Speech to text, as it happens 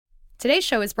Today's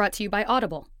show is brought to you by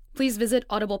Audible. Please visit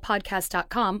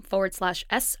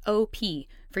audiblepodcast.com/SOP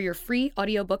for your free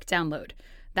audiobook download.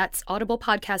 That's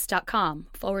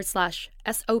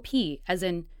audiblepodcast.com/SOP, as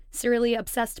in Serially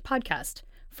Obsessed Podcast,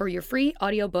 for your free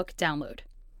audiobook download.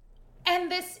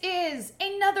 And this is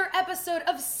another episode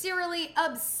of Serially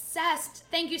Obsessed.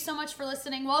 Thank you so much for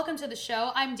listening. Welcome to the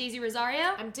show. I'm Daisy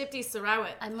Rosario. I'm Dipti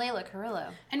Sarawat. I'm Layla Carrillo.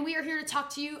 And we are here to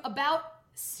talk to you about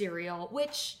Serial,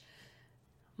 which,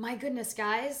 my goodness,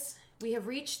 guys, we have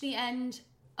reached the end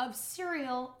of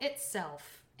Serial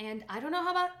itself. And I don't know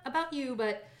how about you,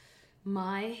 but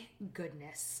my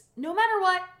goodness. No matter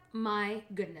what, my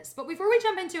goodness. But before we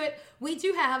jump into it, we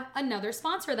do have another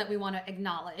sponsor that we want to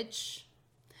acknowledge.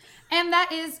 And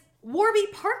that is Warby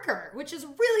Parker, which is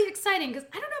really exciting because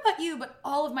I don't know about you, but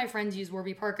all of my friends use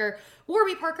Warby Parker.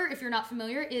 Warby Parker, if you're not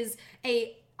familiar, is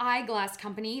a eyeglass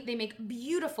company. They make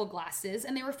beautiful glasses,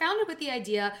 and they were founded with the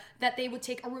idea that they would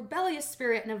take a rebellious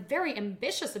spirit and a very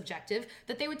ambitious objective,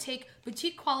 that they would take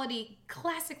boutique quality,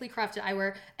 classically crafted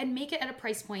eyewear and make it at a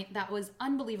price point that was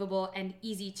unbelievable and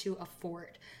easy to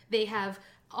afford. They have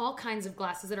all kinds of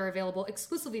glasses that are available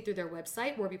exclusively through their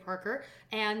website, Warby Parker,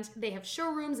 and they have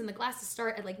showrooms, and the glasses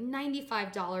start at like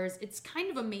 $95. It's kind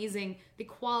of amazing the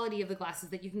quality of the glasses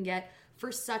that you can get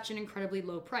for such an incredibly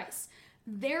low price.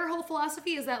 Their whole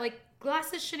philosophy is that like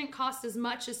glasses shouldn't cost as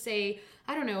much as, say,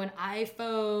 I don't know, an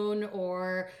iPhone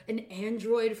or an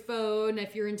Android phone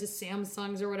if you're into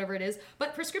Samsungs or whatever it is.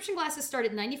 But prescription glasses start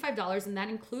at $95, and that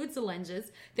includes the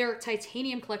lenses. Their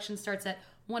titanium collection starts at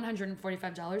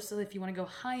 $145, so if you want to go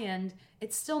high end,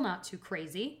 it's still not too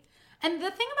crazy. And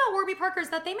the thing about Warby Parker is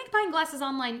that they make buying glasses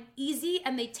online easy,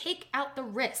 and they take out the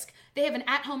risk. They have an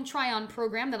at-home try-on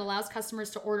program that allows customers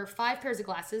to order 5 pairs of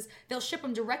glasses. They'll ship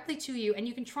them directly to you, and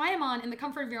you can try them on in the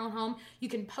comfort of your own home. You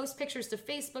can post pictures to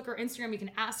Facebook or Instagram. You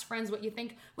can ask friends what you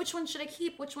think. Which ones should I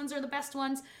keep? Which ones are the best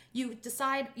ones? You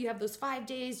decide. You have those 5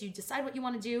 days. You decide what you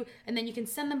want to do, and then you can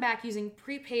send them back using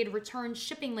prepaid return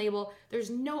shipping label.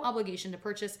 There's no obligation to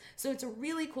purchase, so it's a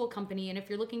really cool company. And if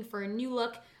you're looking for a new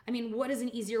look, I mean, what is an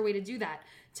easier way to do that?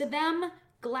 To them,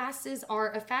 glasses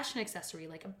are a fashion accessory,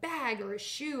 like a bag or a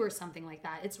shoe or something like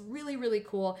that. It's really, really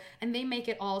cool, and they make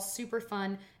it all super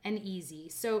fun and easy.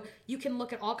 So you can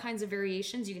look at all kinds of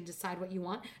variations. You can decide what you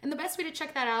want. And the best way to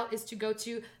check that out is to go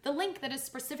to the link that is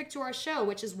specific to our show,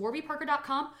 which is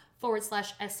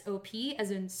warbyparker.com/SOP,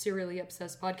 as in Serially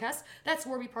Obsessed Podcast. That's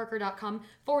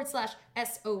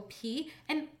warbyparker.com/SOP.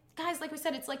 And guys, like we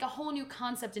said, it's like a whole new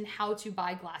concept in how to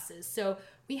buy glasses. So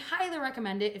we highly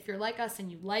recommend it if you're like us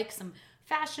and you like some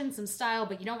fashion, some style,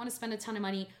 but you don't want to spend a ton of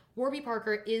money. Warby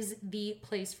Parker is the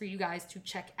place for you guys to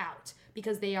check out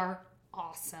because they are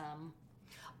awesome.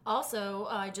 Also,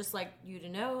 I'd just like you to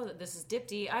know that this is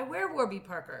Dipti. I wear Warby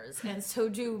Parkers, and so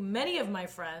do many of my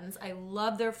friends. I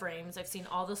love their frames. I've seen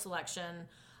all the selection.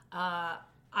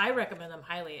 I recommend them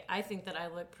highly. I think that I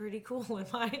look pretty cool in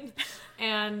mine.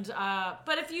 And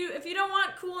but if you don't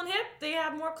want cool and hip, they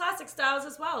have more classic styles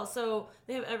as well. So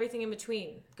they have everything in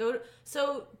between.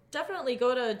 So definitely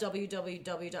go to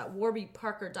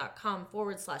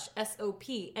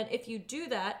www.warbyparker.com/SOP. And if you do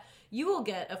that, you will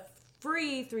get a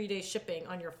free 3-day shipping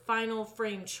on your final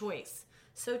frame choice.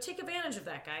 So take advantage of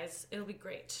that, guys. It'll be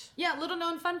great. Yeah, little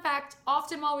known fun fact.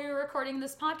 Often while we were recording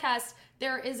this podcast,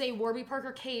 there is a Warby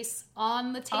Parker case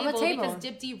on the table. Because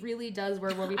Dipti really does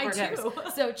wear Warby Parkers. I do.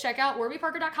 So check out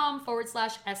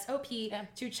warbyparker.com/SOP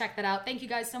to check that out. Thank you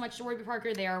guys so much to Warby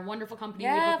Parker. They are a wonderful company.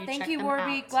 Yeah, we hope you thank check you, them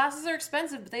Warby. out. Glasses are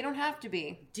expensive, but they don't have to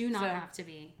be. Do not have to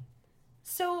be.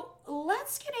 So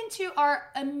let's get into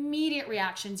our immediate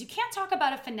reactions. You can't talk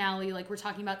about a finale like we're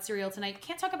talking about Serial tonight. You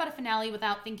can't talk about a finale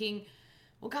without thinking,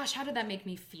 well, gosh, how did that make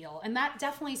me feel? And that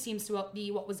definitely seems to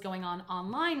be what was going on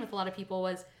online with a lot of people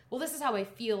was, well, this is how I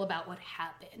feel about what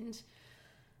happened.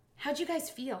 How'd you guys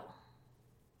feel?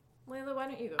 Layla, why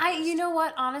don't you go first? You know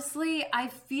what? Honestly, I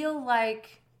feel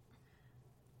like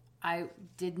I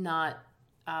did not,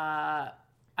 I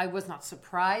was not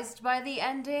surprised by the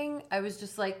ending. I was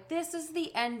just like, this is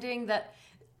the ending that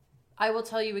I will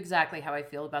tell you exactly how I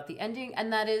feel about the ending.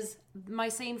 And that is my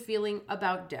same feeling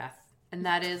about death. And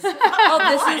that is, this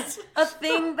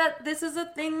is a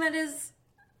thing that is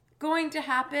going to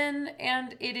happen,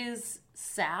 and it is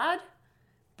sad,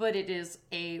 but it is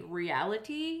a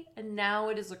reality, and now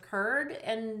it has occurred,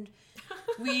 and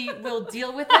we will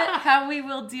deal with it how we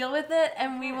will deal with it,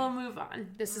 and we will move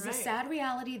on. This is a sad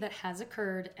reality that has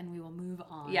occurred, and we will move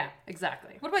on. Yeah,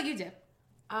 exactly. What about you, Dip?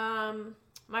 My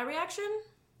reaction?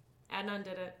 Adnan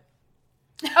did it.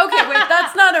 Okay, wait,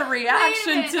 that's not a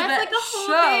reaction to that's that like a whole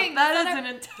show. thing. That is an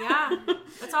entire... Yeah,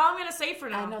 that's all I'm going to say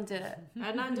for now. Adnan did it.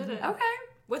 Adnan did it. Okay.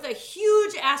 with a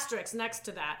huge asterisk next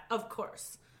to that, of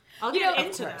course. I'll get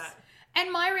into that.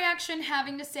 And my reaction,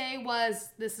 having to say, was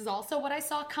this is also what I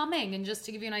saw coming. And just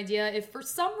to give you an idea, if for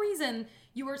some reason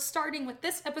you were starting with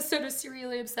this episode of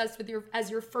Serially Obsessed with as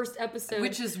your first episode,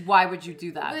 which is why would you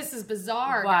do that? This is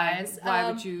bizarre, why? guys. Why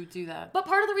would you do that? But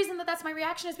part of the reason that that's my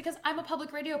reaction is because I'm a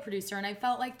public radio producer, and I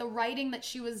felt like the writing that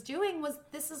she was doing was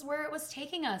this is where it was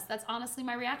taking us. That's honestly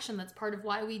my reaction. That's part of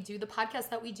why we do the podcast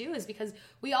that we do, is because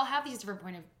we all have these different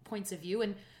points of view.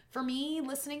 And for me,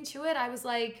 listening to it, I was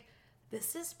like,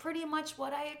 this is pretty much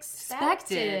what I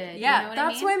expected. Yeah, you know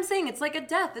that's what I'm saying. It's like a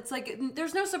death. It's like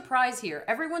there's no surprise here.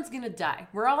 Everyone's gonna die.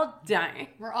 We're all dying.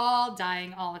 We're all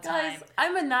dying all the time. Guys,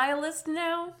 I'm a nihilist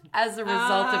now as a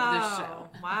result of this show.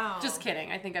 Wow. Just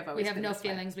kidding. I think I've always We have been no this way.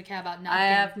 feelings. We care about nothing. I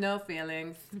have no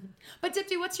feelings. But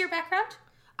Dipti, what's your background?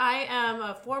 I am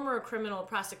a former criminal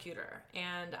prosecutor,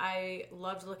 and I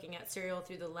loved looking at Serial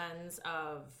through the lens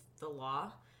of the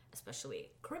law,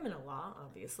 especially criminal law,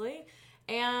 obviously.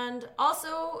 And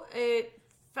also, it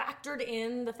factored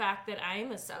in the fact that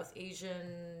I'm a South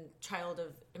Asian child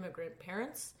of immigrant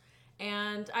parents.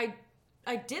 And I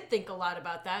did think a lot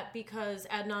about that because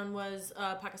Adnan was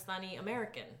a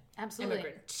Pakistani-American Absolutely.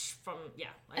 immigrant from,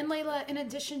 And Layla, in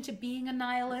addition to being a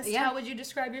nihilist, Yeah. how would you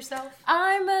describe yourself?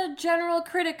 I'm a general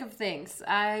critic of things.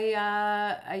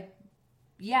 I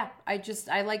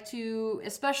like to,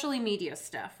 especially media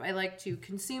stuff. I like to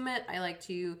consume it. I like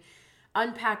to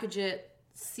unpackage it,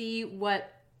 see what,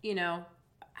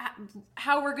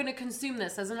 how we're going to consume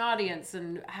this as an audience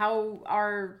and how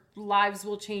our lives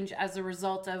will change as a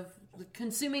result of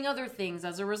consuming other things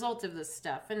as a result of this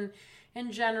stuff. And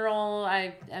in general,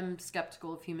 I am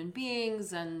skeptical of human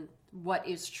beings and what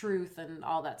is truth and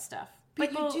all that stuff.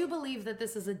 But you do believe that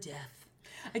this is a death.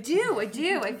 I do. I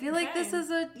feel like this is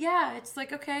it's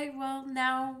like, okay, well,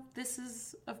 now this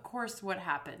is, of course, what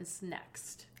happens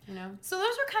next. So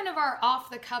those are kind of our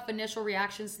off-the-cuff initial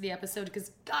reactions to the episode,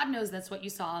 because God knows that's what you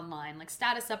saw online, like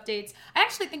status updates. I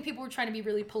actually think people were trying to be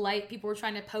really polite. People were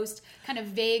trying to post kind of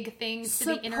vague things to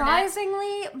the internet.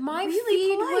 Surprisingly, my Really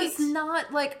feed polite. was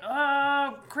not like,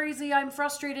 crazy, I'm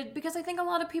frustrated, because I think a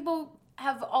lot of people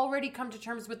have already come to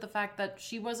terms with the fact that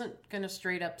she wasn't going to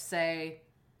straight up say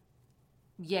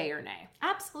yay or nay.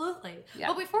 Absolutely. Yeah.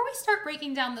 But before we start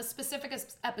breaking down the specific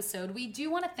episode, we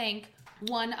do want to thank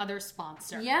one other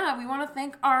sponsor. Yeah, we want to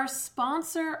thank our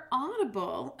sponsor,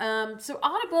 Audible. So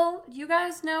Audible, you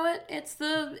guys know it. It's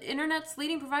the internet's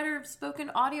leading provider of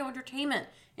spoken audio entertainment,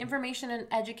 information, and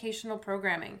educational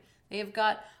programming. They have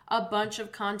got a bunch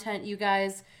of content, you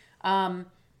guys.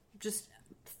 Just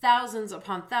thousands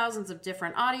upon thousands of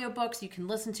different audiobooks. You can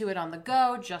listen to it on the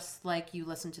go, just like you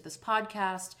listen to this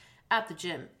podcast at the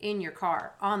gym, in your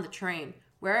car, on the train,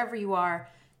 wherever you are.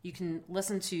 You can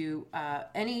listen to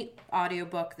any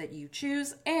audiobook that you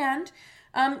choose, and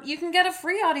you can get a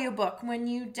free audiobook when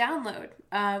you download,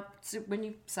 when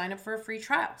you sign up for a free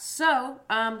trial. So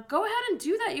go ahead and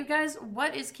do that, you guys.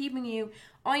 What is keeping you?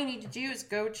 All you need to do is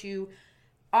go to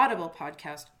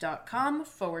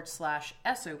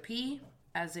audiblepodcast.com/SOP,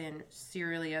 as in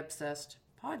Serially Obsessed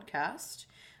Podcast.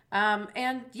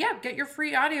 And yeah, get your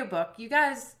free audiobook. You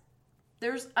guys,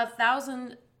 there's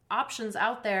 1,000 options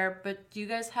out there, but do you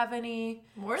guys have any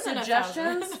More than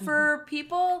suggestions for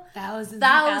people? Thousands and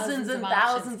thousands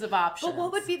of options. But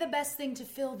what would be the best thing to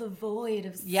fill the void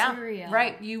of Yeah, Serial?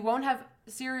 right. You won't have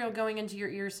cereal going into your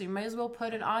ears, so you might as well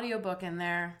put an audiobook in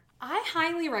there. I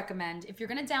highly recommend, if you're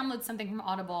going to download something from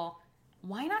Audible,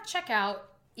 why not check out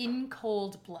In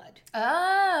Cold Blood?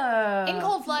 Oh. In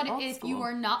Cold Blood, old if school. you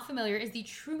are not familiar, is the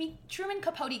Truman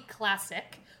Capote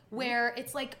classic, where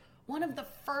it's like one of the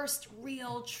first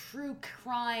real true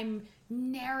crime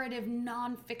narrative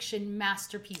nonfiction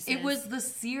masterpieces. It was the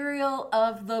Serial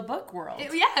of the book world.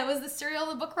 It was the Serial of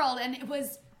the book world, and it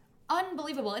was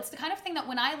unbelievable. It's the kind of thing that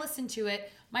when I listened to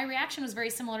it, my reaction was very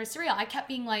similar to Serial. I kept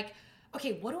being like,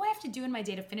 okay, what do I have to do in my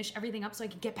day to finish everything up so I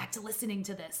can get back to listening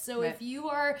to this? So Right. if you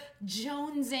are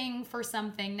jonesing for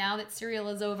something now that Serial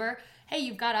is over, hey,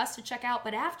 you've got us to check out.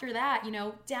 But after that,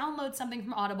 download something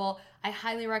from Audible. I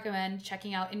highly recommend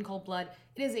checking out In Cold Blood.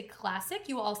 It is a classic.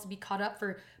 You will also be caught up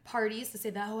for parties to say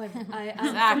that, I'm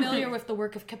familiar with the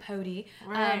work of Capote.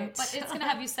 Right. But it's going to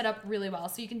have you set up really well.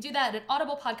 So you can do that at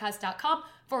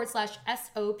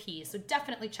audiblepodcast.com/SOP. So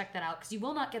definitely check that out, because you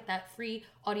will not get that free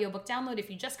audiobook download if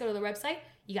you just go to the website.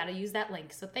 You got to use that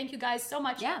link. So thank you guys so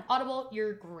much. Yeah. Audible,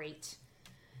 you're great.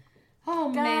 Oh,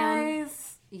 man.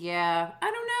 Guys, yeah,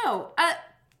 I don't know.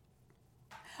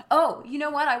 Oh, you know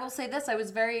what? I will say this. I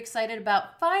was very excited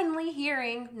about finally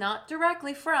hearing, not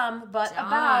directly from, but Don.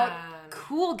 about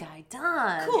Cool Guy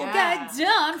Don. Cool Yeah. guy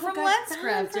Don Cool from Guy Lenscrafters.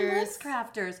 Don from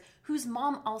Lenscrafters, whose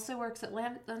mom also works at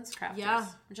LensCrafters. Yeah.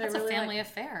 which That's I really a family like.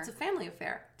 affair. It's a family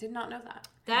affair. Did not know that.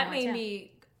 That No made idea.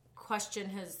 me question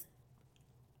his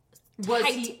Was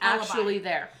tight he alibi. actually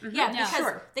there? Yeah, because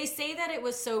Sure. they say that it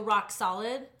was so rock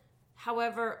solid.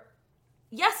 However,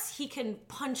 yes, he can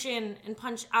punch in and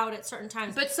punch out at certain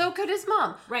times. But so could his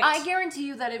mom. Right. I guarantee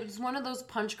you that it was one of those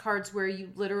punch cards where you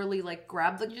literally like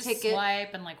grab the Just ticket.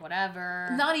 swipe and like whatever.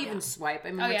 Not even swipe.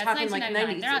 I mean, Oh, we're yeah, it's talking like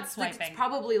 1999. 90s. They're not it's, like, swiping. it's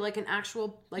probably like an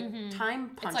actual like time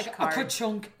punch it's like card. a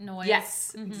chunk noise.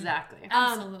 Yes, exactly.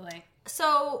 Absolutely.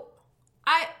 So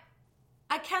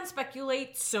I can't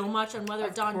speculate so much on whether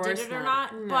Don did course it or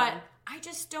not. not, No. but I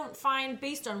just don't find,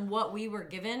 based on what we were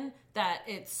given, that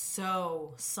it's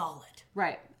so solid.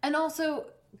 Right. And also,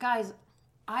 guys,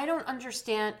 I don't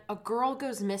understand. A girl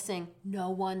goes missing. No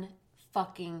one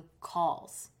fucking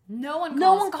calls. No one calls.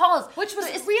 No one calls. Which was But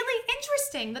it's- really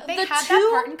interesting that they the had two that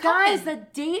part in common. guys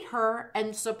that date her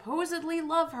and supposedly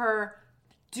love her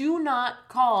do not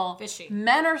call. Fishy.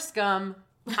 Men are scum.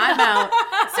 I'm out.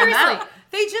 Seriously, I'm out.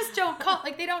 they just don't call.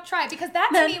 Like they don't try because that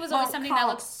to Men me was always won't something that call.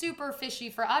 looked super fishy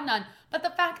for Adnan. But the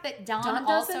fact that Don Don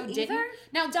also doesn't didn't. either?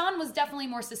 Now Don was definitely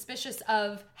more suspicious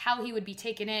of how he would be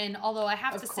taken in. Although I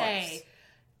have Of to course. say,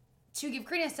 to give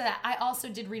credence to that, I also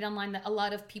did read online that a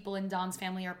lot of people in Don's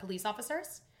family are police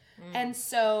officers. And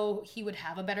so he would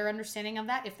have a better understanding of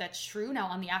that if that's true. Now,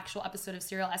 on the actual episode of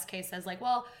Serial, SK says, like,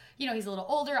 well, you know, he's a little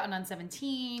older, Adnan's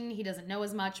 17, he doesn't know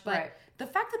as much. But Right. the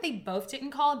fact that they both didn't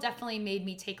call definitely made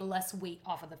me take less weight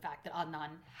off of the fact that Adnan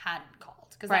hadn't called.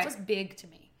 Because Right. that was big to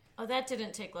me. Oh, that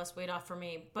didn't take less weight off for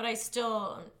me, but I'm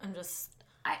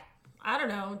I don't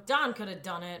know. Don could have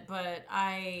done it, but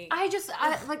I'm like, just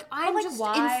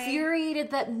why? infuriated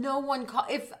that no one called.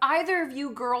 If either of you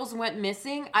girls went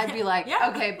missing, I'd be like, Yeah.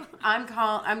 okay, I'm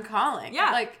calling. Yeah.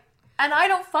 Like, and I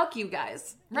don't fuck you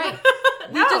guys. Right.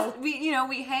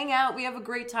 We hang out, we have a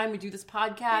great time, we do this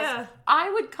podcast. Yeah.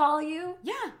 I would call you.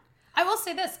 Yeah. I will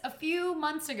say this. A few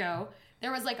months ago,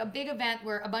 there was like a big event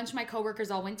where a bunch of my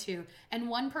coworkers all went to, and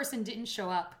one person didn't show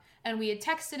up. And we had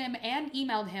texted him and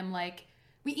emailed him, like,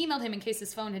 we emailed him in case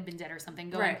his phone had been dead or something,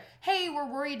 going, Right. hey, we're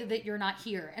worried that you're not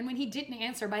here. And when he didn't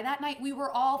answer, by that night, we were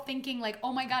all thinking, like,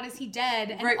 oh my God, is he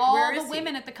dead? And Right, all where the is he?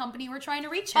 women at the company were trying to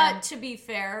reach him. But to be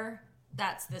fair,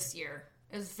 that's this year.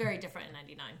 It was very different in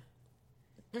 99.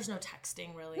 There's no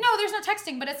texting, really. No, there's no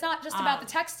texting, but it's not just about the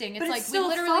texting. It's but like it's we still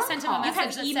literally phone sent him a calls. You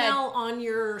message have that email said, on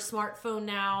your smartphone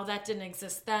now. That didn't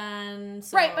exist then.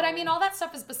 So. right, but I mean, all that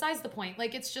stuff is besides the point.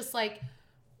 Like, it's just like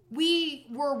we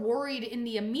were worried in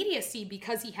the immediacy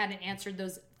because he hadn't answered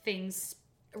those things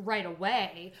right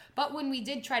away. But when we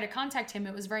did try to contact him,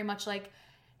 it was very much like,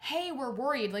 hey, we're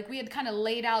worried. Like, we had kind of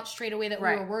laid out straight away that we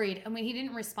Right. were worried. And when he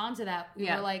didn't respond to that, we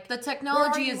were like, the "Where are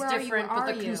technology you? is Where are you? different, Where but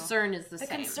the are you?" concern is the The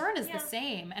same. concern is Yeah. the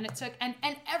same. And it took, and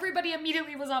everybody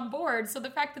immediately was on board. So the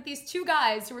fact that these two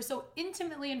guys who were so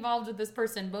intimately involved with this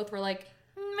person both were like,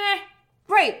 meh.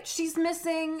 Right, she's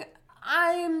missing.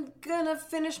 I'm gonna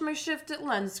finish my shift at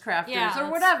LensCrafters Yeah, or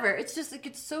that's- whatever. It's just like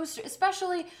it's so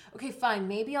especially okay. Fine,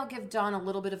 maybe I'll give Dawn a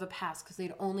little bit of a pass because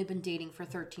they'd only been dating for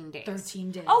 13 days.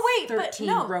 13 days. Oh wait, but 13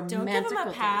 no, don't give him romantical a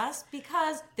days. pass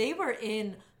because they were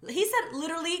in. He said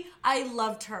literally, "I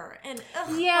loved her," and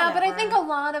Yeah, but I whatever. think a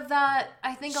lot of that.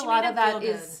 I think She a lot made of him feel that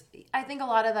is. I think a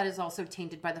lot of that is also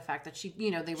tainted by the fact that she,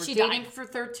 they were She dating died. for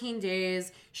 13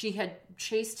 days. She had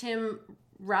chased him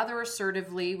rather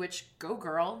assertively, which go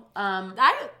girl.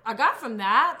 I got from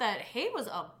that Hay was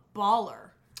a baller.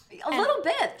 A little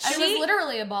bit. She was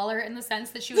literally a baller in the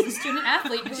sense that she was a student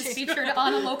athlete who was featured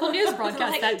on a local news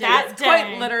broadcast Like that day. that day.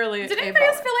 Quite literally. Did a anybody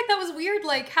else baller. feel like that was weird?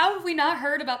 Like, how have we not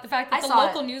heard about the fact that I the saw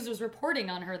local it. news was reporting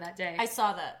on her that day? I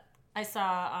saw that. I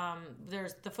saw.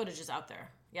 There's the footage is out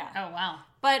there. Yeah. oh, wow.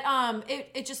 But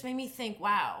it just made me think.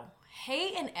 Wow,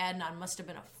 Hay and Adnan must have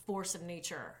been a force of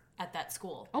nature at that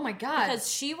school. Oh, my God.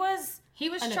 Because she was. He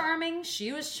was charming.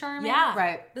 She was charming. Yeah.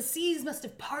 Right. The seas must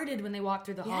have parted when they walked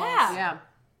through the halls. Yeah. Yeah.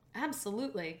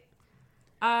 Absolutely.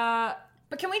 Uh,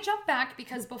 But can we jump back?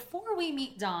 Because before we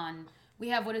meet Dawn, we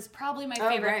have what is probably my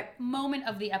favorite right. moment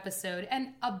of the episode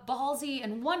and a ballsy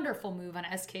and wonderful move on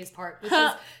SK's part, which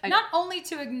is not only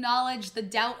to acknowledge the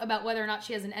doubt about whether or not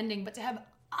she has an ending, but to have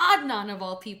Adnan, of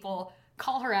all people,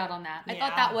 call her out on that. I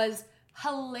thought Yeah. that was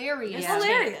hilarious. It's Yeah.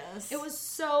 hilarious. It was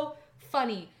so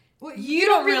funny. You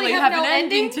don't really have no an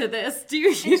ending to this, do you?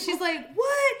 And she's like,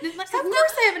 what? And like, of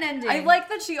course I have an ending. I like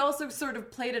that she also sort of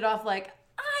played it off like,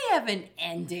 I have an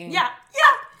ending. yeah.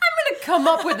 I'm gonna come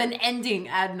up with an ending,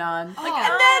 Adnan.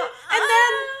 Like,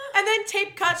 And then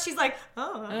tape cut. She's like, I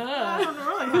don't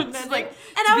know. And then like,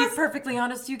 and to I be was perfectly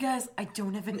honest, you guys, I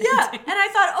don't have an yeah. ending. And I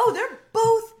thought, oh, they're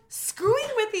both screwing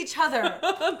with each other.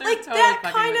 They're like totally that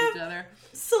fucking kind with each of other.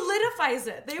 solidifies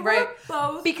it. They Right. were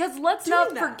both Because let's doing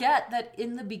not that. forget that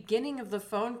in the beginning of the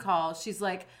phone call, she's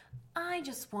like, I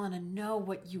just want to know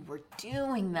what you were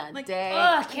doing that day.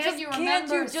 ugh, can't Just- you can't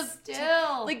remember you just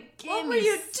still? like give What me were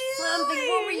you something?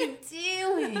 What were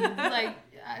doing? you doing? Like,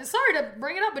 sorry to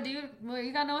bring it up, but you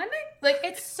got no ending? Like,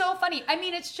 it's so funny. I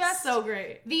mean, it's just So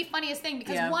great. the funniest thing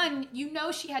because Yeah. one, you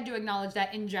know, she had to acknowledge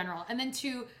that in general, and then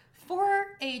two,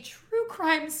 for a true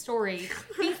crime story,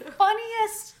 the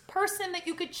funniest person that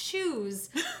you could choose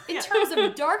in terms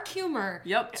of dark humor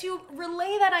Yep. to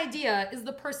relay that idea is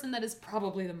the person that is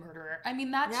probably the murderer. I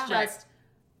mean, that's Yeah. just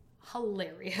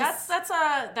hilarious.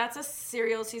 That's a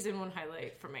Serial season 1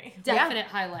 highlight for me. definite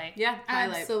highlight. Yeah,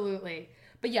 highlight. Absolutely.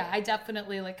 But yeah, I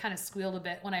definitely like kind of squealed a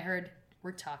bit when I heard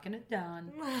we're talking to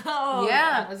Don. Oh,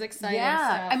 Yeah. That was exciting Yeah.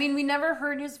 stuff. I mean, we never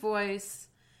heard his voice,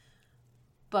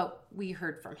 but we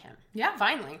heard from him. Yeah.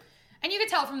 Finally. And you could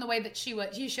tell from the way that she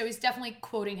was definitely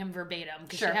quoting him verbatim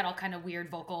because Sure. she had all kind of weird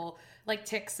vocal like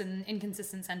tics and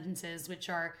inconsistent sentences, which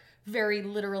are very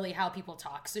literally how people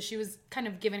talk. So she was kind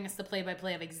of giving us the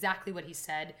play-by-play of exactly what he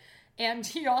said. And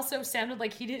he also sounded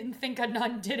like he didn't think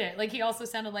Adnan did it. Like he also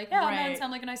sounded like, yeah, Adnan Right.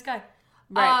 sounded like a nice guy.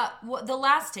 Right. The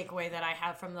last takeaway that I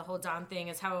have from the whole Don thing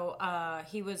is how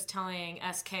he was telling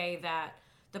SK that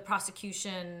the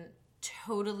prosecution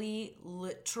totally,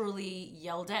 literally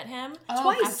yelled at him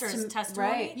Twice. after his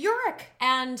testimony. Right. Yurik.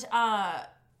 And I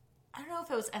don't know if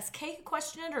it was SK who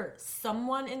questioned it or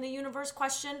someone in the universe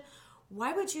questioned,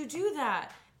 why would you do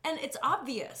that? And it's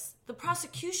obvious. The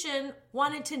prosecution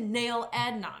wanted to nail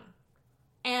Adnan.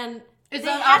 And Is they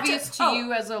that had obvious to oh,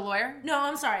 you as a lawyer? No,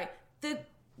 I'm sorry.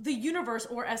 The universe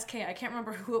or SK, I can't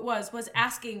remember who it was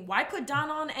asking, why put Don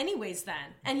on anyways then?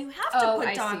 And you have to Oh, put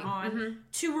I Don see. on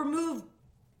to remove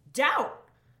doubt.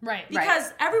 Right.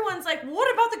 Because everyone's like,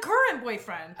 what about the current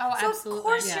boyfriend? Oh, so absolutely, of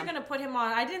course yeah. you're going to put him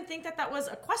on. I didn't think that was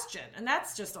a question, and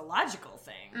that's just a logical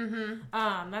thing.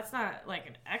 That's not like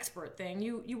an expert thing.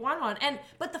 You want him on,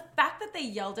 but the fact that they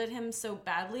yelled at him so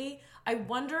badly, I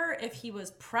wonder if he was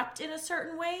prepped in a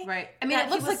certain way. Right. I mean, that it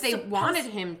he looks was like they supposed- wanted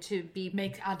him to be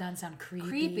Make Adnan sound creepy.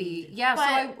 creepy. Yeah,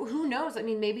 But- who knows? I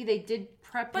mean, maybe they did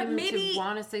prep But him maybe- to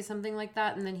want to say something like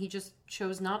that, and then he just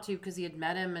chose not to because he had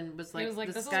met him and was like, was like,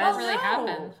 this this is guy's what really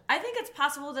happened. I think it's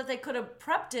possible that they could have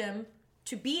prepped him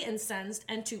to be incensed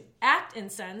and to act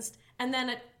incensed, and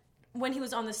then when he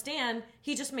was on the stand,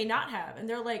 he just may not have. And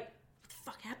they're like, what the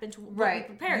fuck happened to what we Right.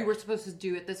 prepared? You were supposed to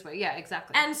do it this way. Yeah,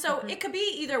 exactly. And so it could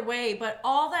be either way, but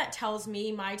all that tells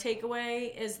me, my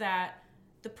takeaway is that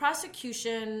the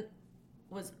prosecution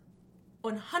was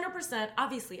 100%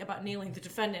 obviously about nailing the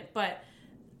defendant, but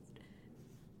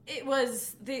it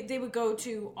was, they would go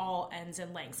to all ends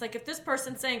and lengths. Like if this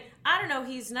person's saying, I don't know,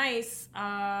 he's nice,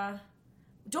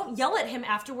 don't yell at him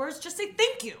afterwards, just say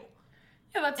thank you.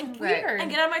 Yeah, that's Right. weird. And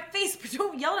get out of my face, but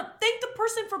don't yell at, thank the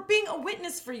person for being a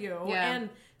witness for you. Yeah. And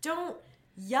don't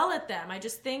yell at them. I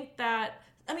just think that,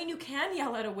 I mean, you can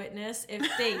yell at a witness if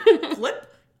they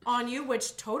flip on you,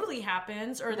 which totally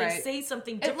happens, or they Right. say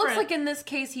something it different. looks like in this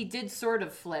case he did sort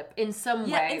of flip in some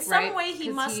Yeah, way. in some right? way he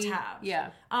 'Cause must have. Yeah.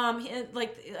 In He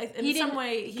some didn't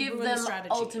way he give ruined them the strategy.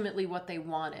 ultimately what they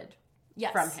wanted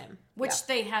Yes. from him. Which Yeah.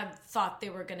 they had thought they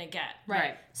were going to get.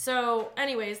 Right. So,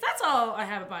 anyways, that's all I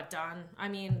have about Don. I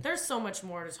mean, there's so much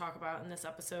more to talk about in this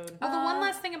episode. Well, the one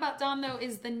last thing about Dom though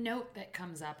is the note that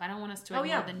comes up. I don't want us to ignore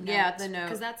yeah. the note. Yeah, the note.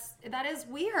 because that is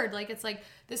weird. Like it's like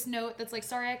this note that's like,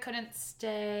 sorry I couldn't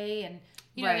stay, and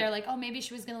you know Right. they're like, oh maybe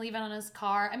she was gonna leave it on his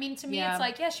car. I mean, to me Yeah. it's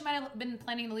like, yeah, she might have been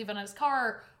planning to leave it on his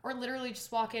car, or literally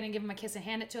just walk in and give him a kiss and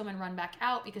hand it to him and run back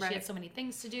out because she Right. had so many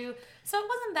things to do. So it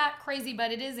wasn't that crazy,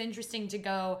 but it is interesting to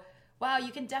go, wow,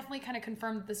 you can definitely kind of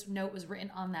confirm that this note was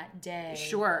written on that day.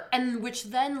 Sure. And which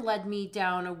then led me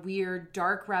down a weird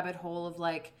dark rabbit hole of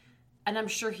like, and I'm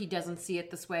sure he doesn't see it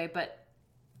this way, but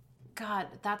God,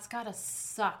 that's gotta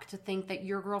suck to think that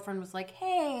your girlfriend was like,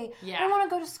 hey, Yeah. I want to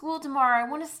go to school tomorrow. I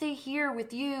want to stay here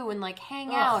with you and like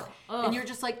hang out. And you're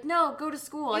just like, no, go to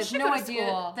school. I have should no go to idea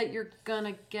school. that you're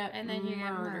gonna get And then you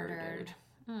get murdered.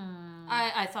 murdered.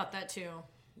 I thought that too.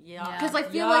 Yeah. Because I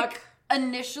feel Yuck. like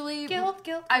initially Guilt.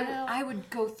 I would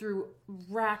go through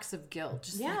racks of guilt.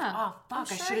 Just like, Yeah. oh fuck,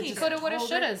 I sure should have he just Coulda, woulda, told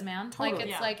her. shouldas, man. Like Totally.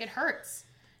 it's Yeah. like it hurts.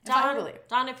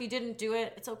 Don, if you didn't do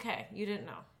it, it's okay. You didn't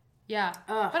know. Yeah.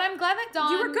 Ugh. But I'm glad that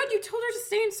Dawn. You were good. You told her to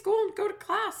stay in school and go to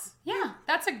class. Yeah,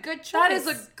 that's a good choice. That is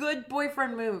a good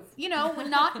boyfriend move. You know,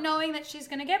 not knowing that she's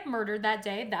going to get murdered that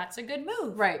day, that's a good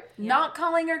move. Right. Not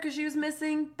calling her because she was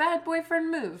missing. Bad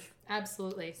boyfriend move.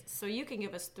 Absolutely. So you can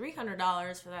give us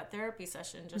 $300 for that therapy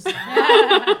session just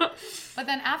now. But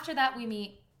then after that, we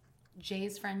meet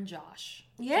Jay's friend Josh.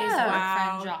 Yeah. Jay's work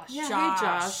Wow. friend Josh. Yeah. Hey,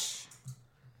 Josh.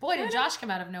 Boy, did Josh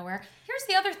come out of nowhere. Here's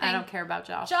the other thing. I don't care about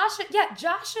Josh.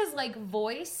 Josh's like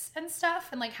voice and stuff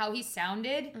and like how he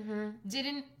sounded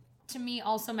didn't to me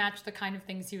also match the kind of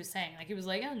things he was saying. Like he was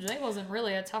like, Jay wasn't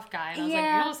really a tough guy. And I was like,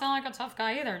 you don't sound like a tough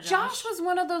guy either, Josh. Josh was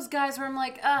one of those guys where I'm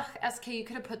like, ugh, SK, you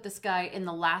could have put this guy in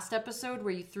the last episode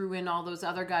where you threw in all those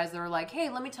other guys that were like, hey,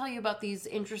 let me tell you about these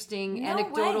interesting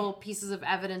anecdotal pieces of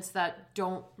evidence that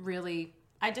don't really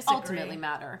I disagree. ultimately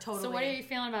matter. Totally. So what are you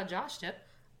feeling about Josh, Tip?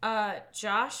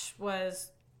 Josh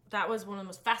that was one of the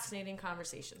most fascinating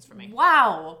conversations for me.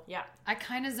 Wow. Yeah. I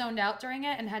kind of zoned out during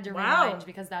it and had to Wow. rewind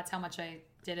because that's how much I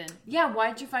didn't. Yeah, why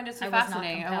did you find it so I was not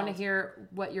fascinating? I want to compelled. hear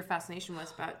what your fascination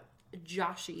was about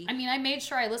Joshy. I mean, I made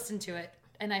sure I listened to it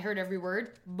and I heard every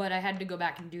word, but I had to go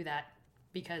back and do that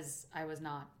because I was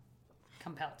not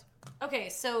compelled. Okay,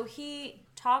 so he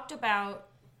talked about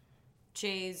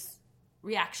Jay's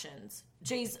reactions.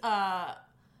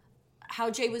 How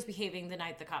Jay was behaving the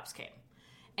night the cops came.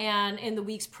 And in the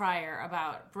weeks prior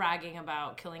about bragging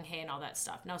about killing Hay and all that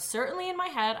stuff. Now, certainly in my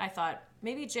head, I thought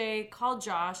maybe Jay called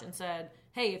Josh and said,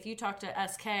 hey, if you talk to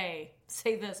SK,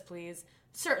 say this, please.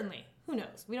 Certainly. Who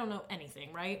knows? We don't know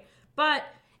anything, right? But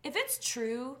if it's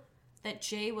true that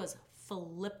Jay was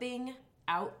flipping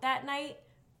out that night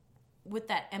with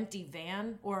that empty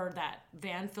van or that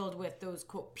van filled with those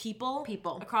quote people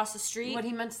across the street. What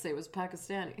he meant to say was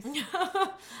Pakistanis.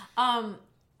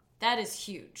 That is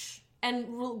huge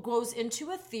and goes into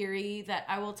a theory that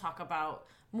I will talk about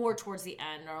more towards the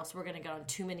end, or else we're going to get on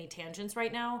too many tangents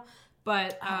right now.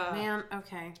 But Oh man,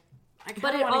 okay. I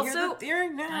but it kind of want to hear also- the theory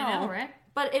now. I know, right?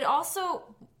 But it also,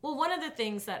 well, one of the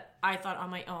things that I thought on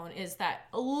my own is that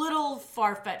a little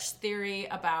far-fetched theory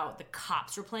about the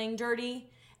cops were playing dirty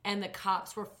and the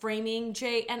cops were framing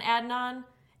Jay and Adnan.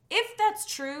 If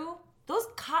that's true, those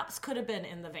cops could have been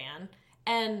in the van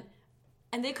and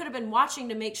they could have been watching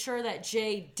to make sure that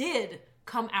Jay did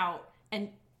come out and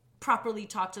properly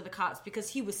talk to the cops because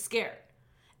he was scared.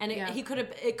 And it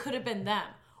could have been them.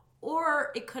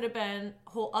 Or it could have been a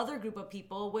whole other group of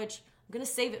people, which I'm going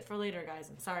to save it for later, guys.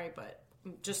 I'm sorry, but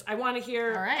I want to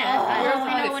hear. All right. I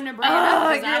don't know when to bring it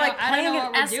up. 'cause You're like I don't playing know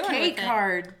an what we're doing with SK it.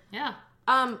 card. Yeah.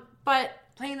 But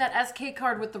Playing that SK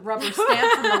card with the rubber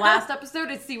stamp from the last episode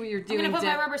to see what you're I'm doing. going to put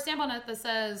my Dip. rubber stamp on it that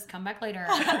says, come back later.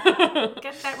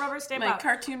 get that rubber stamp My out.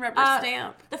 cartoon rubber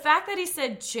stamp. The fact that he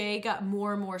said Jay got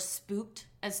more and more spooked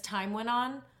as time went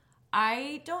on,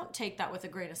 I don't take that with a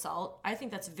grain of salt. I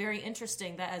think that's very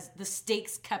interesting that as the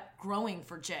stakes kept growing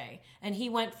for Jay, and he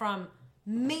went from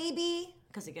maybe,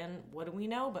 because again, what do we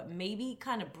know, but maybe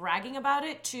kind of bragging about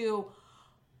it to,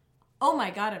 oh my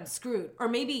God, I'm screwed. Or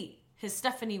maybe his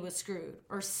Stephanie was screwed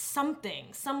or something,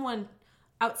 someone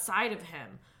outside of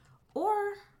him. Or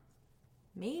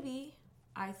maybe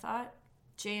I thought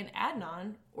Jay and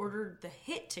Adnan ordered the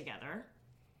hit together.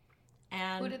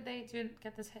 And Who did they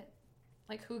get this hit?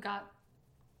 Like, who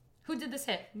did this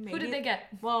hit? Who Maybe- did they get?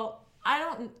 Well, I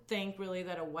don't think really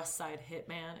that a West Side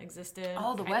Hitman existed.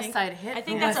 Oh, the I West think- Side Hit- I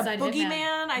think the that's a West Side boogeyman.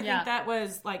 Hitman. I Yeah.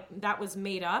 think that was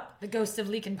made up. The ghost of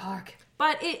Leakin Park.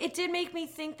 But it did make me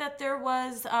think that there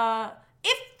was,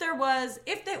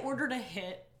 if they ordered a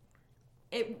hit,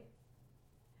 if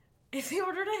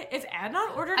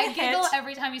Adnan ordered a I hit. giggle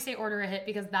every time you say order a hit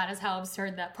because that is how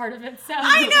absurd that part of it sounds.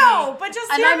 I know, but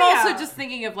just And hear I'm me also out. just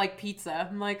thinking of like pizza.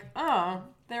 I'm like, oh,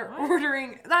 they're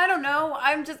ordering. I don't know.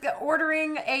 I'm just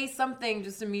ordering a something.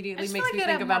 Just immediately just makes feel me like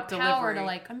think they'd about have more power delivery. to,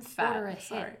 like, I'm fat. order a hit.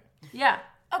 Sorry. Yeah.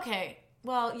 Okay,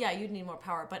 well, yeah, you'd need more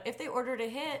power. But if they ordered a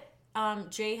hit,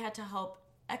 Jay had to help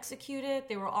execute it.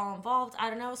 They were all involved. I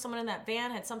don't know, someone in that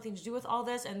van had something to do with all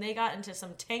this, and they got into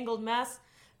some tangled mess.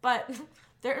 But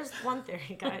there's one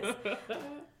theory, guys.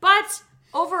 But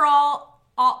overall,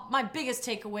 my biggest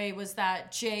takeaway was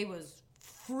that Jay was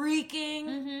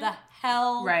freaking the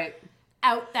hell Right.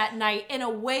 out that night in a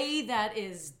way that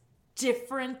is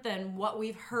different than what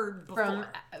we've heard before. From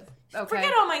okay.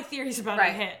 Forget all my theories about a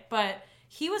Right. hit, but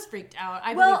he was freaked out.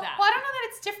 I Well, believe that. Well, I don't know that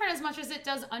it's different as much as it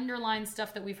does underline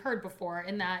stuff that we've heard before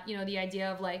in that, the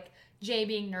idea of like Jay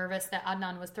being nervous that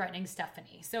Adnan was threatening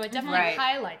Stephanie. So it definitely Right.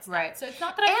 highlights that. Right. So it's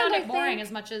not that I And found I it boring think-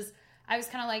 as much as I was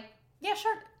kind of like, yeah,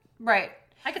 sure. Right.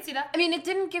 I could see that. I mean, it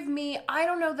didn't give me, I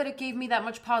don't know that it gave me that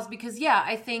much pause because, yeah,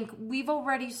 I think we've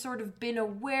already sort of been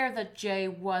aware that Jay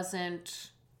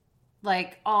wasn't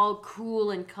like all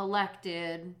cool and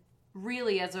collected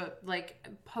really as a, like,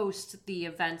 post the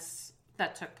events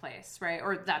that took place, right?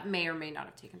 Or that may or may not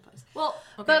have taken place. Well,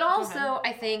 okay, But go ahead. also,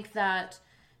 I think that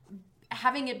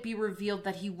having it be revealed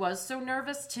that he was so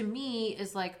nervous to me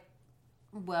is like,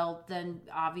 well, then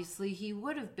obviously he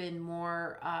would have been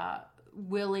more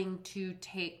willing to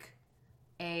take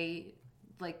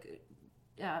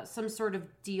some sort of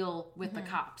deal with the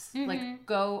cops. Like,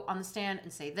 go on the stand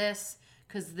and say this,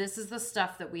 because this is the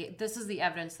stuff this is the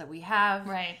evidence that we have.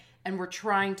 Right. And we're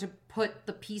trying to put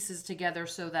the pieces together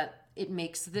so that it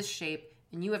makes this shape,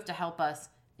 and you have to help us,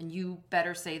 and you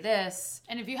better say this.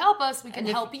 And if you help us, we can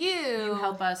if help you. You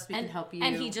help us, we can help you.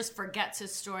 And he just forgets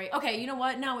his story. Okay, you know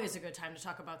what? Now is a good time to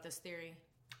talk about this theory.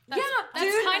 That's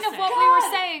kind of what we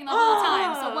were saying the whole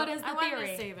time. So what is the I wanted theory?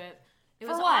 to save it. It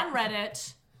For was what? on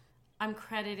Reddit. I'm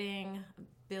crediting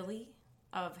Billy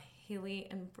of Haley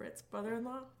and Britt's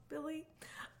brother-in-law, Billy.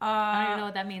 I don't even know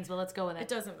what that means, but let's go with It it.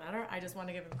 doesn't matter. I just want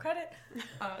to give him credit.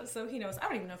 So he knows. I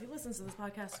don't even know if he listens to this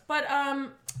podcast. But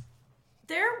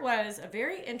there was a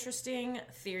very interesting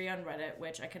theory on Reddit,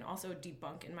 which I can also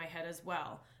debunk in my head as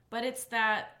well. But it's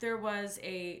that there was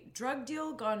a drug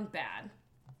deal gone bad.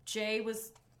 Jay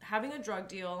was having a drug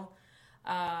deal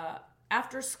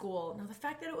after school. Now, the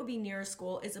fact that it would be near a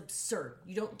school is absurd.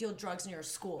 You don't deal drugs near a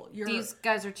school. These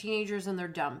guys are teenagers and they're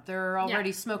dumb. They're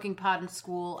already smoking pot in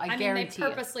school. I mean, guarantee they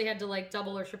purposely had to like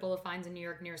double or triple the fines in New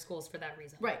York near schools for that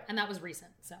reason. Right. And that was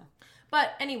recent, so.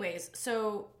 But anyways,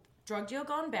 so drug deal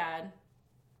gone bad.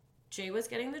 Jay was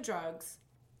getting the drugs.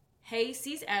 Hay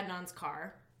sees Adnan's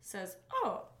car. Says,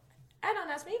 oh, Adnan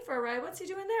asked me for a ride. What's he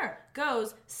doing there?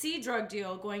 Goes, see drug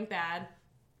deal going bad.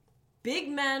 Big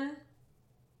men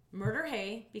murder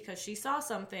Hay because she saw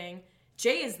something.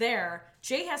 Jay is there.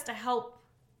 Jay has to help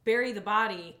bury the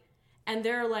body. And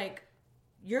they're like,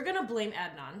 you're going to blame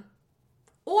Adnan.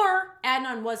 Or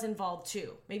Adnan was involved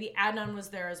too. Maybe Adnan was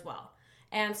there as well.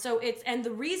 And so and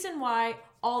the reason why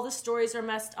all the stories are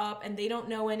messed up and they don't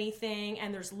know anything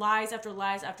and there's lies after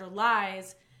lies after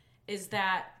lies is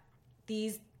that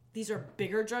these are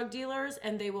bigger drug dealers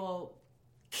and they will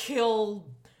kill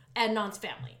Adnan's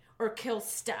family or kill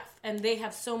Steph, and they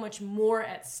have so much more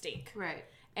at stake. Right.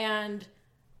 And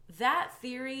that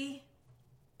theory,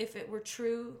 if it were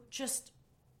true, just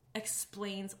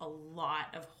explains a lot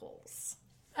of holes.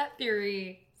 That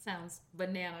theory sounds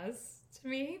bananas to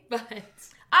me, but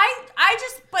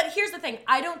But here's the thing.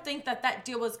 I don't think that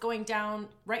deal was going down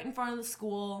right in front of the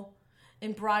school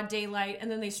in broad daylight, and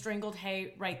then they strangled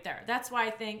Hay right there. That's why I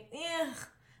think,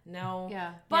 no.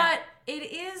 Yeah. But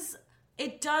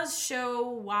it does show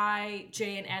why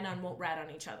Jay and Adnan won't rat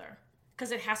on each other.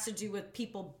 Because it has to do with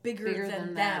people bigger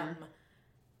than them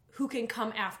who can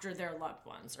come after their loved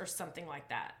ones or something like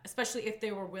that. Especially if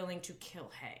they were willing to kill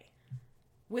Hay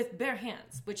with bare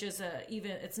hands, which is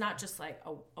it's not just like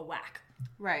a whack.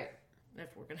 Right.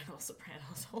 If we're gonna go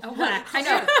Sopranos, a whack. I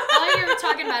know. All you were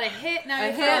talking about a hit, now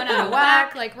you're throwing out a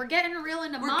whack. Like we're getting real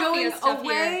into mafia going stuff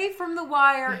away here. from The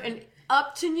Wire and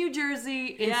up to New Jersey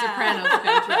in Sopranos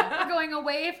country. We're going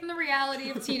away from the reality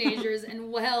of teenagers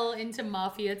and well into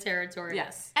mafia territory.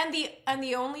 Yes. And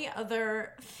the only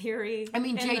other theory, I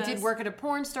mean, Jay did work at a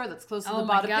porn store that's close to the Oh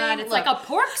my Bada God, Bing. it's Look, like a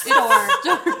pork store.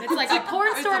 It's like a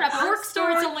porn store and a pork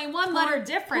store. It's only one letter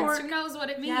difference. pork. Who knows what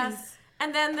it means? Yes.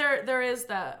 And then there is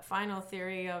the final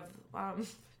theory of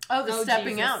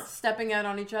stepping out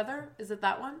on each other. Is it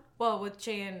that one? with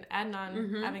Jay and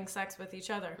Adnan having sex with each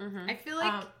other. I feel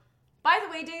like By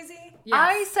the way, Daisy,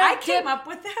 I came up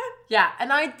with that. Yeah,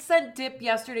 and I sent Dip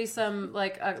yesterday some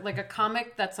like a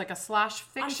comic that's like a slash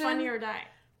fiction. On Funny or Die.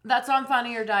 That's on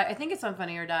Funny or Die. I think it's on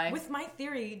Funny or Die. With my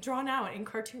theory drawn out in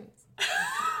cartoons.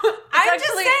 I'm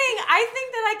just saying, I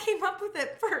think that I came up with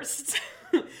it first.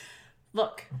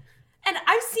 Look. And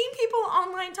I've seen people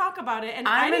online talk about it, and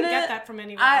I didn't get that from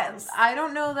anyone else. I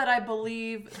don't know that I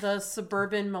believe the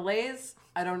suburban malaise.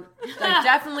 I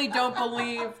definitely don't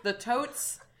believe the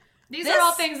totes. these are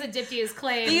all things that Dipti has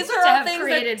claimed These to are all have things that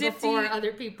created Dipti- before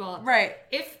other people. Right.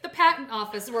 If the patent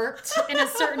office worked in a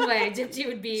certain way, Dipti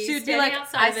would be She'd be standing like,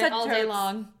 outside I of it said all day totes.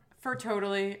 long. For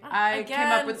totally. I came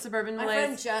up with suburban My malaise.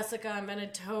 friend Jessica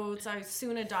invented totes. I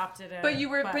soon adopted it. But you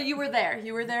were there.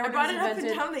 You were there I when brought it it was up and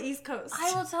invented. down the East Coast.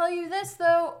 I will tell you this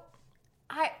though.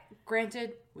 I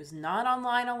granted was not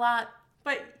online a lot,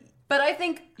 But I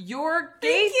think your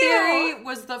gay Thank you. theory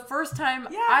was the first time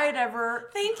I had ever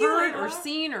Thank you, heard Layla. or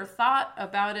seen or thought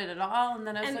about it at all. And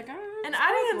then I was like, and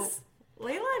audience,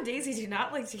 Layla and Daisy do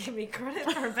not like to give me credit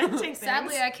for inventing things.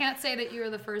 Sadly, I can't say that you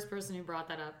were the first person who brought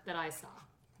that up that I saw.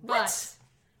 What?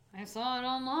 But I saw it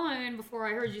online before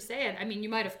I heard you say it. I mean, you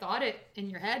might have thought it in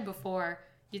your head before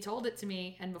you told it to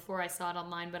me and before I saw it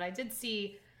online, but I did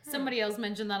see somebody else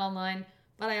mention that online,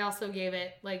 but I also gave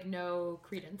it, like, no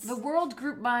credence. The world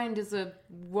group mind is a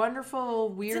wonderful,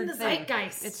 weird in the thing.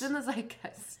 zeitgeist. It's in the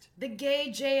zeitgeist. The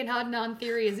gay Jay and Adnan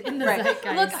theory is in the Right.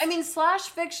 zeitgeist. Look, I mean, slash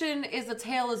fiction is a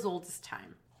tale as old as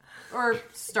time. Or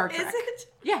Star Trek. Is it?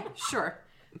 Yeah, sure.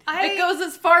 It goes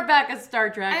as far back as Star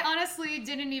Trek. I honestly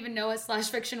didn't even know what slash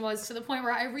fiction was, to the point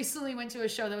where I recently went to a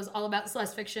show that was all about slash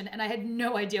fiction and I had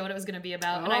no idea what it was going to be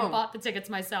about. And I bought the tickets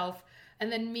myself.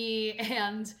 And then me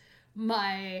and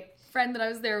my friend that I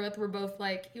was there with were both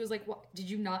like, he was like, "What? Did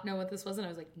you not know what this was?" And I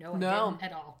was like, no, I didn't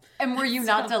at all. And were you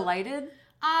not delighted?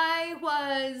 I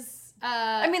was,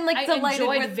 I delighted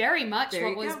enjoyed with... very much There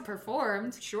what you was go.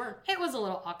 performed. Sure. It was a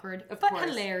little awkward, but course.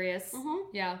 hilarious.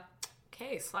 Yeah.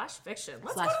 Okay, slash fiction.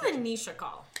 Let's Slash go to the Nisha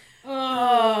call. The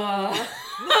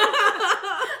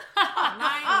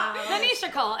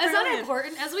Nisha call, as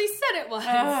unimportant as we said it was.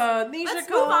 Nisha Let's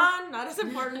call. move on. Not as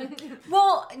important.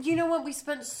 Well, you know what? We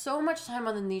spent so much time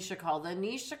on the Nisha call. The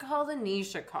Nisha call, the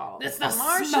Nisha call. It's the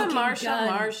smoking gun.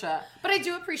 Marsha. But I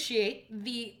do appreciate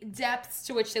the depths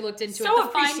to which they looked into So it.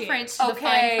 The fine appreciate. print. The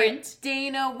fine print.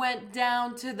 Dana went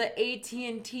down to the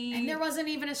AT&T. And there wasn't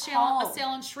even a sail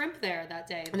and shrimp there that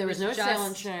day. There was no just sail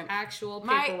and shrimp. Actual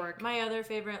paperwork. My other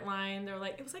favorite line, they're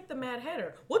like, it was like the Mad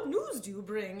Hatter. What news do you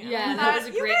bring? And Yeah, I that thought,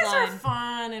 was a great You guys line. are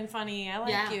fun and funny. I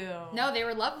like you. No, they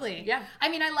were lovely. Yeah. I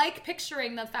mean, I like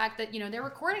picturing the fact that, they're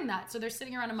recording that. So they're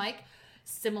sitting around a mic,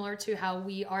 similar to how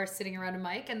we are sitting around a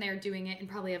mic, and they're doing it in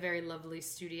probably a very lovely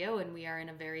studio, and we are in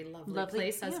a very lovely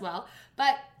place as well.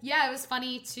 But yeah, it was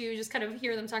funny to just kind of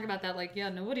hear them talk about that. Like,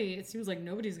 it seems like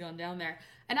nobody's gone down there.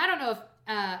 And I don't know if,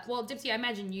 Dipsy, I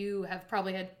imagine you have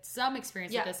probably had some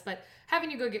experience with this, but having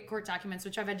to go get court documents,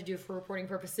 which I've had to do for reporting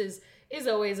purposes, is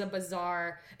always a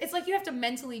bizarre. It's like you have to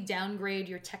mentally downgrade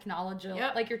your technology,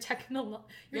 like your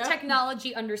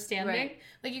technology understanding. Right.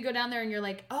 Like you go down there and you're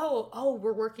like, oh,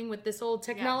 we're working with this old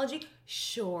technology.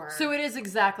 Sure. So it is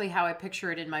exactly how I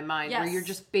picture it in my mind, where Yes. you're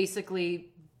just basically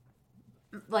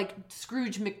like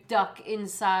Scrooge McDuck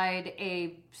inside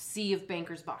a sea of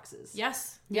bankers' boxes.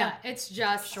 Yes. yeah, it's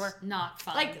just not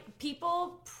fun. Like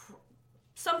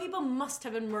some people must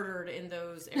have been murdered in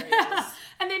those areas.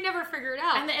 and they never figure it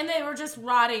out. And they were just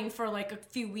rotting for like a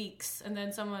few weeks, and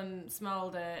then someone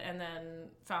smelled it and then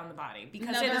found the body because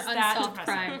Another it is that unsolved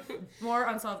depressing. crime. More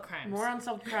unsolved crimes. More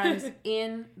unsolved crimes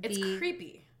in It's the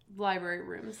creepy. library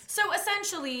rooms. So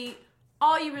essentially,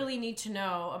 all you really need to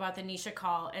know about the Nisha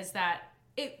call is that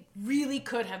it really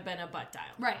could have been a butt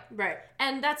dial. Right.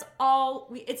 And that's all.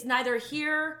 It's neither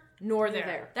here nor there.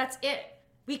 there. That's it.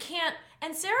 We can't.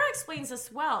 And Sarah explains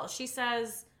this well. She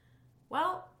says,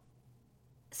 well,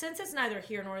 since it's neither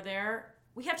here nor there,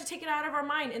 we have to take it out of our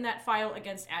mind in that file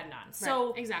against Adnan.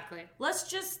 So Exactly. let's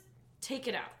just take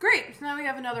it out. Great. So now we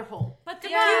have another hole. But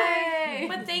Yay!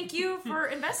 thank you for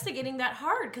investigating that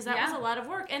hard, because that was a lot of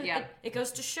work. And it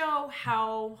goes to show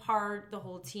how hard the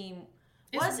whole team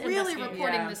was It's really investigating.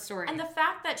 reporting this story. And the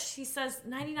fact that she says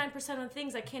 99% of the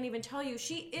things I can't even tell you,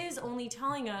 she is only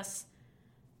telling us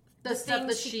The stuff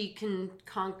things that she can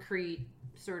concrete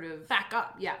sort of back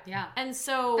up. Yeah. And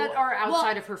so that are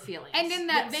outside of her feelings. And in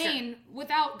that vein,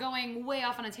 without going way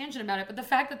off on a tangent about it, but the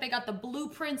fact that they got the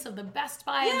blueprints of the Best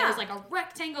Buy and there's like a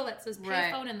rectangle that says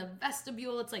payphone in the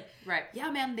vestibule, it's like, yeah,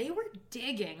 man, they were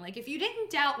digging. Like, if you didn't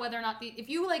doubt whether or not if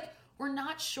you like were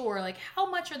not sure, like, how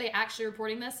much are they actually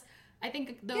reporting this? I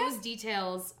think those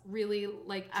details really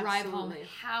like drive home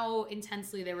how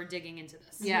intensely they were digging into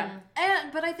this. Yeah.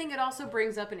 But I think it also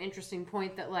brings up an interesting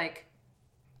point that, like,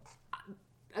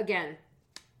 again,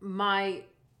 my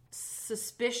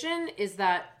suspicion is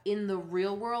that in the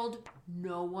real world,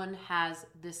 no one has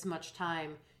this much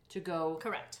time to go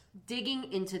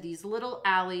digging into these little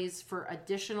alleys for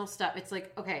additional stuff. It's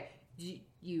like, okay,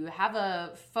 you have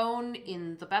a phone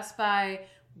in the Best Buy.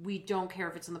 We don't care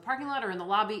if it's in the parking lot or in the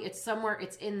lobby. It's somewhere.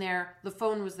 It's in there. The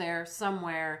phone was there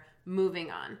somewhere. Moving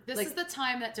on. This is the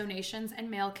time that donations and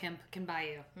MailChimp can buy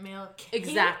you. MailChimp.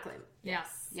 Exactly.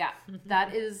 Yes. Yeah.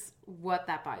 That is what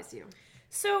that buys you.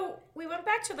 So we went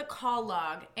back to the call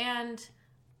log, and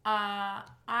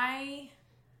I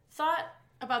thought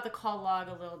about the call log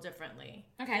a little differently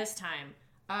this time.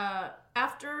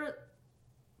 After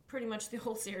pretty much the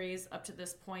whole series up to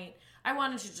this point, I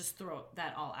wanted to just throw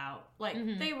that all out. Like,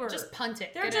 they were... Just punt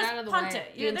it. They're Get just it out of the punt way.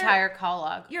 it. The entire call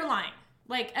log. You're lying.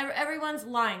 Like, everyone's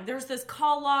lying. There's this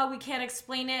call log. We can't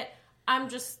explain it.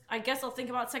 I guess I'll think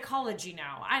about psychology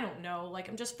now. I don't know. Like,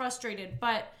 I'm just frustrated.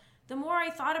 But the more I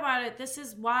thought about it, this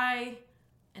is why,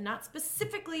 and not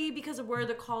specifically because of where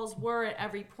the calls were at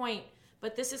every point,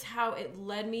 but this is how it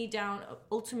led me down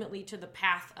ultimately to the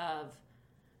path of,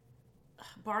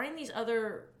 barring these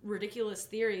other ridiculous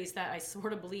theories that I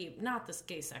sort of believe, not this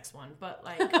gay sex one, but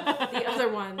like the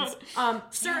other ones,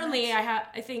 certainly I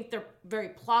think they're very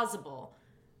plausible.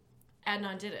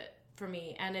 Adnan did it for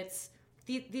me, and it's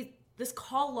this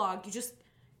call log.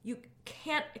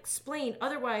 can't explain.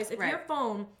 Otherwise, if Right. your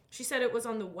phone, she said it was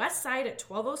on the west side at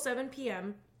 12:07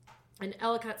 p.m. in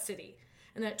Ellicott City.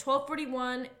 And then at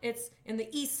 12:41, it's in the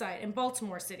east side in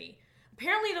Baltimore City.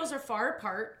 Apparently, those are far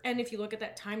apart. And if you look at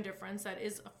that time difference, that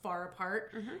is far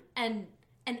apart. And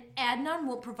Adnan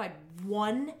won't provide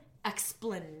one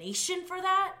explanation for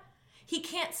that. He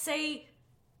can't say,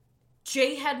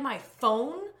 Jay had my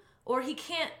phone, or he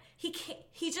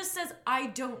just says, I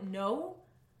don't know.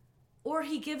 Or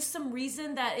he gives some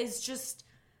reason that is just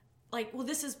like, well,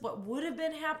 this is what would have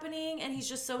been happening. And he's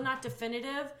just so not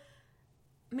definitive.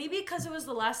 Maybe because it was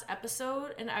the last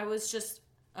episode and I was just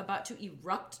about to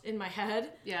erupt in my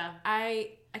head. Yeah.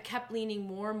 I kept leaning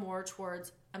more and more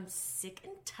towards, I'm sick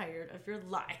and tired of your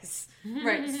lies.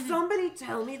 Right. Somebody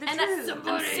tell me the And truth.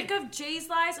 I'm sick of Jay's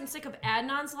lies. I'm sick of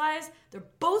Adnan's lies. They're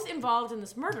both involved in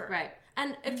this murder. Right.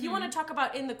 And if you want to talk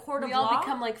about in the court We of all law,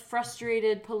 become like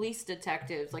frustrated police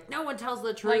detectives. Like, no one tells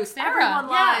the truth. Like Sarah. Everyone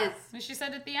Yeah. lies. She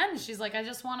said at the end, she's like, I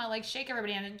just want to like shake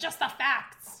everybody and just the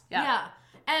facts. yeah.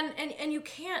 And you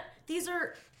can't. These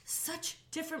are such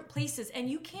different places, and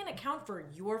you can't account for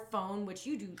your phone, which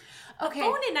you do. Okay. A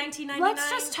phone in 1999. Let's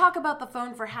just talk about the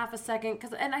phone for half a second,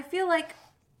 and I feel like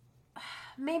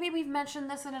maybe we've mentioned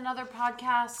this in another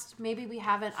podcast. Maybe we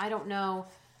haven't. I don't know.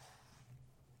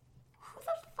 Who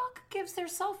the fuck gives their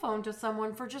cell phone to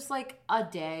someone for just like a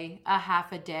day, a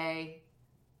half a day?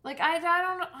 Like I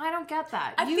don't get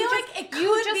that. I feel like it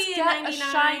could be in get a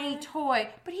 99. shiny toy,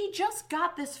 but he just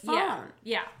got this phone.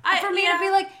 Yeah. For me to be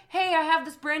like, hey, I have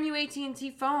this brand new AT&T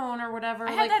phone or whatever.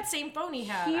 I had that same phone he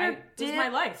had. It was my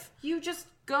life. You just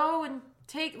go and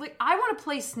take, like, I want to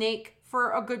play Snake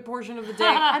for a good portion of the day.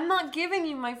 I'm not giving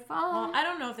you my phone. Well, I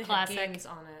don't know if they Classic. had games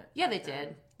on it. Yeah, they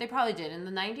did. They probably did. In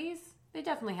the 90s, they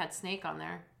definitely had Snake on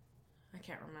there. I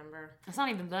can't remember. It's not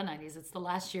even the 90s. It's the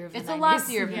last year of the 90s. It's the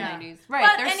last year of the Yeah. 90s. Right,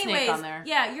 But there's anyways, Snake on there.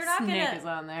 yeah, you're not Snake gonna is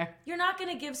on there. you're not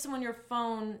gonna give someone your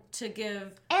phone to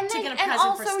give And, to then, get a and present for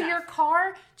also Steph. your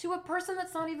car to a person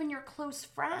that's not even your close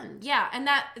friend. Yeah, and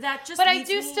that just But I leads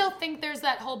do me- still think there's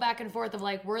that whole back and forth of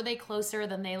like, were they closer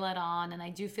than they let on? And I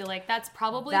do feel like that's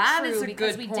probably That true is a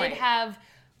because good we point. did have,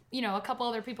 you know, a couple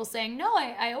other people saying, no,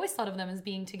 I always thought of them as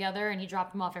being together and he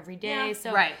dropped them off every day. Yeah.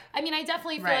 So, Right. I mean, I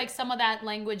definitely feel Right. like some of that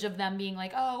language of them being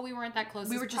like, oh, we weren't that close.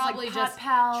 We is were just, like, probably pot just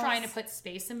pals. trying to put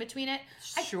space in between it.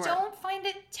 Sure. I don't find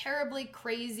it terribly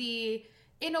crazy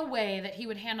in a way that he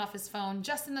would hand off his phone,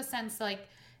 just in the sense like,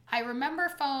 I remember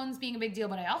phones being a big deal,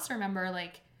 but I also remember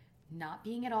like not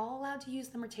being at all allowed to use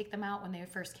them or take them out when they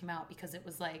first came out because it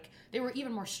was like they were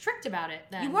even more strict about it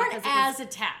then. you weren't because it was- as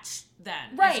attached then,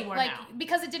 as right, you are like now.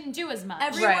 because it didn't do as much.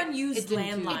 Everyone Right. used It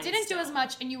didn't do- landlines. It didn't do still. as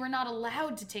much, and you were not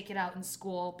allowed to take it out in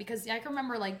school because I can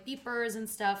remember like beepers and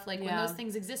stuff. Like when Yeah. those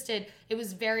things existed, it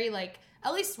was very like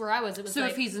at least where I was, it was So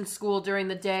like, if he's in school during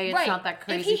the day, it's right. not that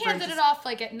crazy. If he for him handed to it off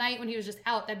like at night when he was just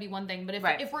out, that'd be one thing. But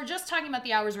Right. if we're just talking about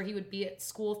the hours where he would be at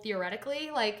school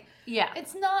theoretically, like Yeah.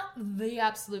 it's not the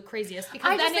absolute craziest because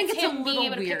I then just think it's it's a him being little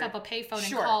able to weird. pick up a payphone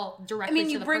Sure. and call directly I mean,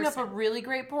 to you the bring person. up a really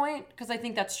great point because I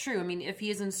think that's true. I mean, if he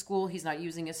is in school, he's not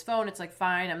using his phone. It's like,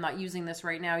 fine, I'm not using this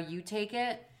right now. You take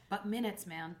it. But minutes,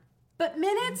 man. But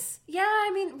minutes, yeah, I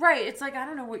mean, right? It's like I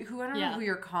don't know Yeah. who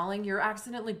you're calling. You're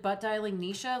accidentally butt dialing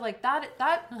Nisha. Like that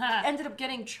ended up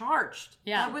getting charged.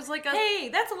 Yeah. that was like a. Hey,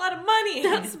 that's a lot of money.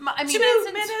 I mean,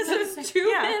 2 minutes. That's 2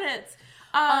 Yeah. minutes.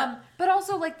 But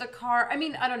also like the car. I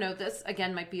mean, I don't know. This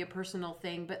again might be a personal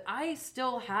thing, but I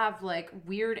still have like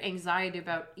weird anxiety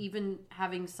about even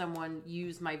having someone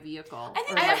use my vehicle. I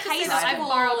think or, I I have have to high say that I've school-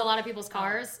 borrowed a lot of people's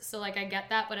cars, so like I get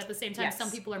that, but at the same time, Yes. some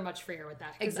people are much freer with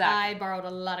that. 'Cause Exactly. I borrowed a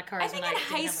lot of cars. I think when in I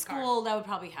didn't high have a car. school that would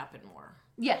probably happen more.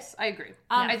 Yes, I agree.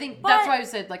 I think but- that's why I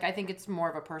said like I think it's more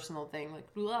of a personal thing. Like,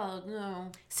 well,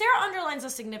 no. Sarah underlines the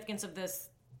significance of this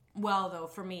well, though,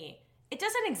 for me. It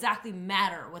doesn't exactly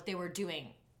matter what they were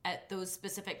doing at those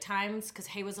specific times because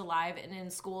Hay was alive and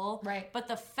in school. Right. But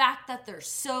the fact that they're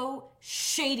so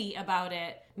shady about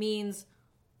it means,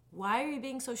 why are you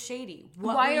being so shady?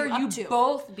 What Why were are up you to?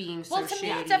 both being so Well, to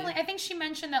shady? me, definitely. I think she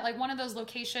mentioned that like one of those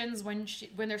locations when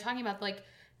they're talking about like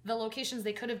the locations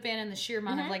they could have been and the sheer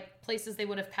amount of like places they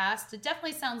would have passed, it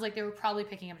definitely sounds like they were probably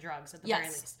picking up drugs at the very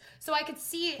Yes. least. So I could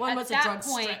see One at was a that drug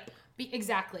point strip.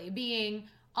 exactly being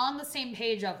on the same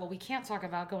page of, well, we can't talk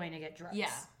about going to get drugs.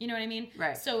 Yeah. You know what I mean?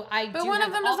 Right. So I But do one of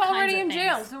have them all is already kinds in of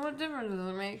jail, things. so what difference does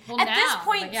it make? Well, At this now,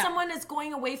 point, but yeah. someone is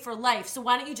going away for life. So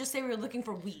why don't you just say we were looking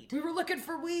for weed? We were looking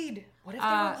for weed. What if they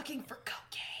were looking for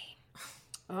cocaine?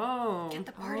 Oh, Get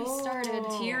the party started.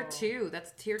 tier 2.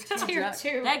 That's tier 2. Tier drug.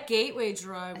 2. That gateway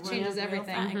drug was changes a real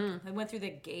everything. thing. They went through the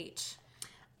gate.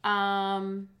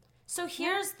 Um, So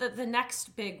here's the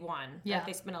next big one Yeah. that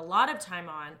they spent a lot of time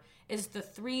on is the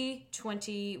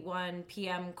 3:21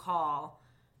 p.m. call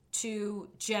to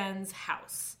Jen's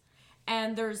house.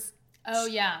 And there's... Oh,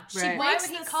 yeah. Right. Why breaks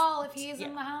would he this- call if he's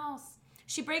in the house?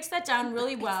 She breaks that down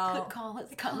really well. Call is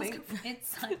coming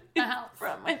Inside the house.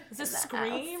 from my. Is this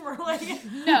Scream or like...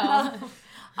 No.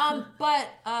 But...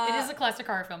 It is a classic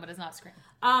horror film, but it's not Scream.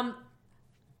 I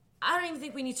don't even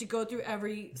think we need to go through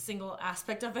every single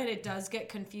aspect of it. It does get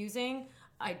confusing.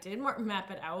 I did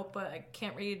map it out, but I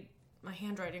can't read my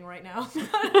handwriting right now. She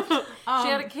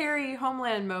had a Carrie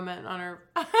Homeland moment on her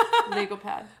legal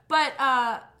pad. But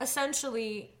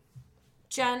essentially,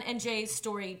 Jen and Jay's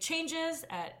story changes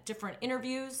at different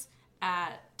interviews,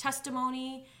 at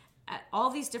testimony, at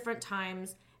all these different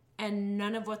times, and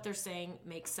none of what they're saying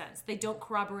makes sense. They don't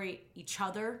corroborate each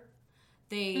other.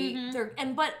 But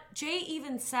Jay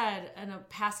even said in a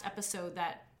past episode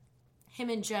that him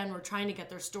and Jen were trying to get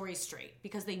their story straight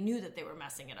because they knew that they were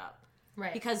messing it up.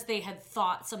 Right. Because they had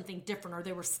thought something different, or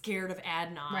they were scared of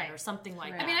Adnan, Right. or something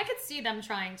like that. I mean, I could see them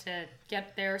trying to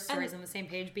get their stories on the same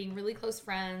page, being really close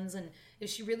friends, and if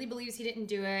she really believes he didn't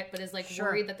do it, but is like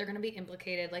worried that they're going to be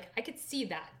implicated, like I could see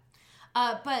that.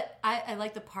 But I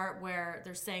like the part where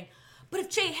they're saying, but if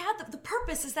Jay had the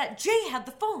purpose is that Jay had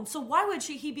the phone, so why would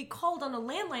he be called on a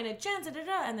landline at Jen's?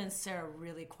 And then Sarah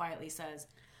really quietly says,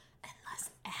 unless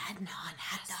Adnan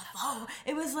had the phone.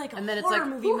 It was like a And then it's horror like,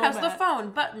 movie who has moment. the phone?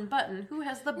 Button. Who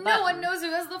has the button? No one knows who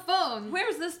has the phone.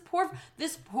 Where's this poor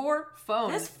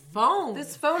phone? This phone.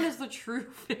 This phone is the true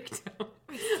victim of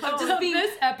Of just being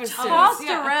this episode. tossed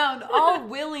Yeah. around all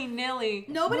willy-nilly.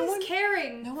 Nobody's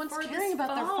caring. No one's for caring this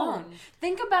about their phone.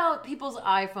 Think about people's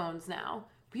iPhones now.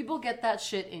 People get that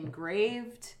shit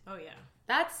engraved. Oh, yeah.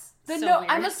 That's The so no,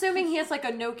 weird. I'm assuming he has like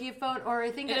a Nokia phone, or I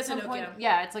think It at is a some point, Nokia.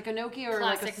 yeah, it's like a Nokia or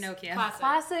classic like a Nokia.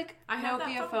 classic I have that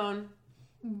Nokia phone. phone.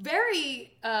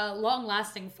 Very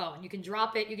long-lasting phone. You can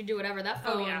drop it. You can do whatever. That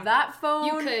phone. yeah. That phone.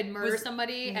 You could murder was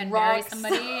somebody and rock marry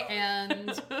somebody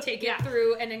and take it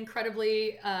through an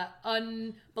incredibly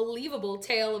unbelievable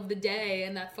tale of the day,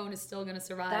 and that phone is still going to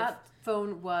survive. That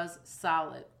phone was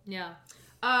solid. Yeah.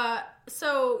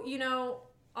 So,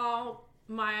 all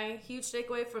my huge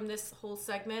takeaway from this whole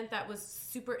segment that was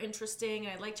super interesting,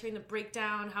 and I liked hearing the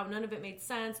breakdown, how none of it made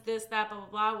sense, this, that, blah,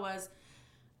 blah, blah, was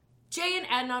Jay and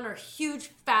Adnan are huge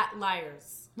fat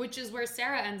liars. Which is where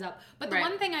Sarah ends up. But the Right.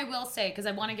 one thing I will say, because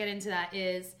I want to get into that,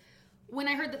 is when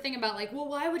I heard the thing about like, well,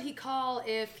 why would he call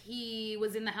if he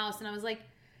was in the house? And I was like,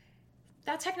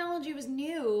 that technology was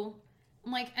new.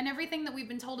 I'm like, and everything that we've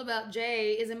been told about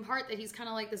Jay is in part that he's kind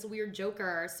of like this weird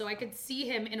joker. So I could see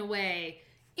him in a way,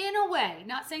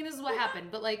 not saying this is what happened,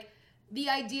 but like the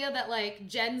idea that like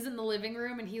Jen's in the living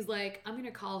room and he's like, I'm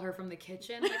gonna call her from the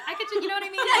kitchen. Like I could, you know what I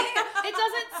mean? Like, it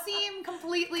doesn't seem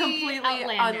completely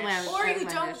outlandish. Or you don't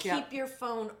Outlandish, yeah. keep your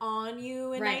phone on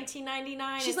you in Right.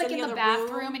 1999. She's It's like in the other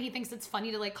bathroom room. and he thinks it's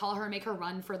funny to like call her and make her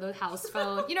run for the house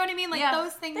phone. You know what I mean? Like Yeah.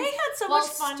 those things. They had so while much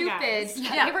fun, stupid. guys.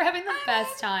 Yeah, they were having the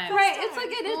best time. Right, it's like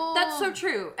it is. That's so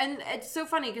true, and it's so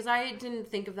funny because I didn't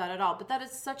think of that at all. But that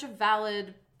is such a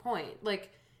valid point. Like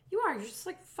you're just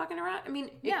like fucking around. I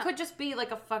mean, Yeah. it could just be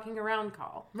like a fucking around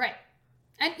call. Right.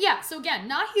 And yeah, so again,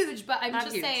 not huge, but I'm Not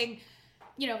just huge. saying,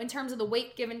 in terms of the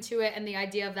weight given to it and the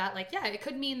idea of that, like, yeah, it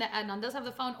could mean that Adnan does have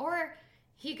the phone, or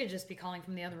he could just be calling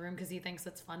from the other room because he thinks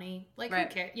it's funny. Like, Right.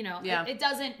 who cares? Yeah. It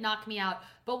doesn't knock me out.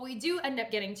 But what we do end up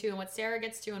getting to, and what Sarah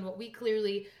gets to, and what we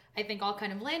clearly, I think, all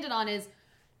kind of landed on is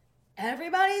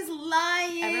everybody's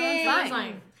lying. Everyone's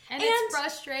lying. And it's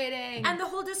frustrating. And the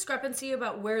whole discrepancy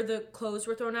about where the clothes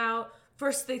were thrown out.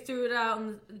 First they threw it out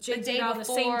on Jay the threw day it out on the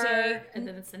same before, day. and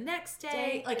then it's the next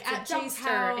day. Like it's at a Jay's dumpster.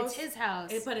 house. It's his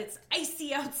house. But it's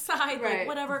icy outside, Right. like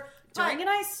whatever. During But an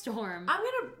ice storm. I'm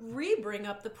gonna re-bring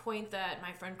up the point that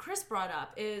my friend Chris brought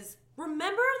up is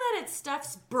remember that it's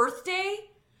Steph's birthday?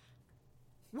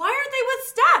 Why aren't they with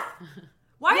Steph?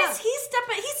 Why is he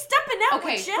stepping? He's stepping out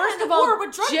Okay, with Jen first of or all,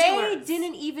 with drug Jay dealers.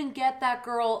 didn't even get that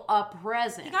girl a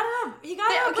present. He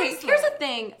got her a Okay, bracelet here's the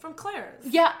thing. from Claire's.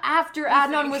 Yeah, after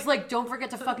Adnan think? was like, "Don't forget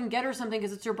to fucking get her something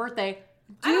because it's your birthday."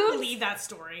 I don't Dude, believe that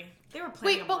story. They were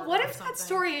playing. Wait, but what if that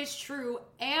story is true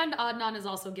and Adnan is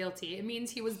also guilty? It means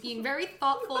he was being very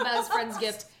thoughtful about his friend's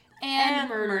gift and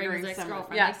murdering his someone.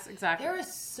 ex-girlfriend. Yes, Like, exactly. There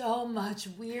is so much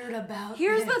weird about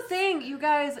Here's this. the thing, you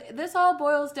guys. This all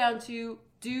boils down to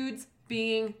dudes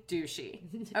being douchey.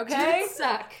 Okay, Dudes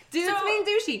suck. dudes So- being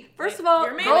douchey. First of all,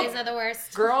 Your man- Boys are the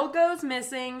worst. girl goes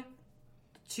missing.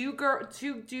 Two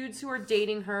dudes who are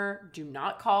dating her do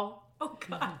not call. Oh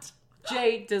God.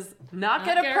 Jay does not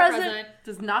get a present.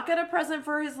 Does not get a present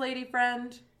for his lady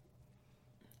friend.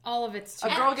 All of it's A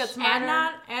trash. girl gets murdered.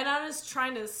 Adnan is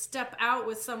trying to step out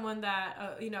with someone that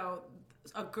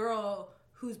a girl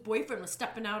whose boyfriend was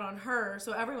stepping out on her,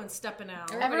 so everyone's stepping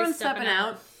out. Everyone's stepping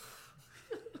out.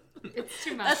 It's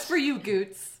too much. That's for you,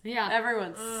 Goots. Yeah.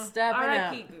 Everyone's stepping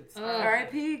out. R.I.P. Goots.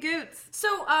 R.I.P. Goots.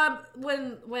 So,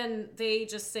 when they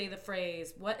just say the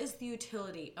phrase, "What is the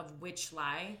utility of which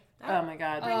lie?" That Oh my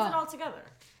god. brings it all together.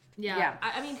 yeah.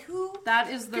 I mean, who? That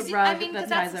is the 'Cause, rug I mean, that because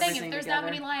ties that's the thing. everything If there's together.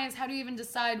 that many lies, how do you even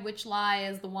decide which lie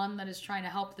is the one that is trying to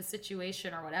help the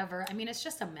situation or whatever? I mean, it's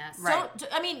just a mess. Right.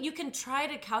 I mean, you can try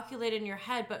to calculate in your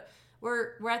head, but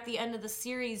we're at the end of the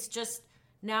series. Just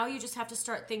now, you just have to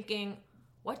start thinking,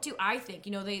 what do I think?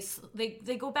 You know,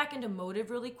 they go back into motive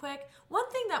really quick. One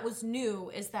thing that was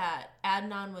new is that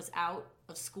Adnan was out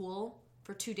of school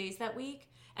for 2 days that week.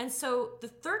 And so the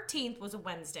 13th was a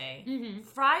Wednesday. Mm-hmm.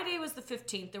 Friday was the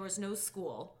 15th. There was no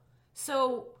school.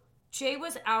 So Jay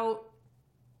was out.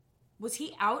 Was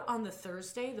he out on the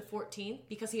Thursday, the 14th,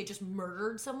 because he had just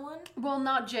murdered someone? Well,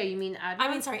 not Jay. You mean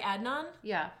Adnan? Sorry, Adnan?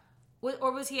 Yeah.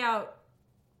 Or was he out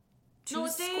No,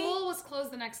 Tuesday? school was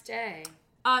closed the next day.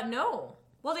 No.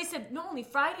 Well, they said no, only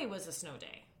Friday was a snow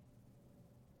day.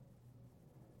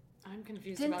 I'm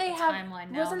confused Didn't about they the have?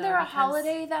 timeline now. Wasn't there a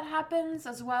holiday that happens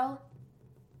as well?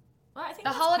 Well, I think The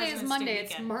that's holiday is President's Monday. Day It's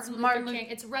weekend. Martin Martin Luther Luther-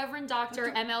 King. It's Reverend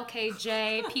Dr.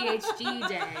 MLKJ PhD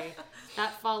Day.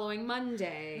 That following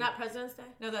Monday. Not President's Day?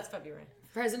 No, that's February.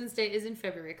 President's Day is in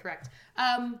February, correct.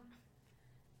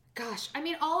 Gosh, I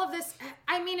mean, all of this,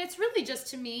 I mean, it's really just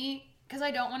to me, because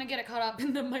I don't want to get it caught up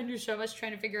in the minutia of us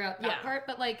trying to figure out that Yeah. part,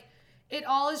 but like, it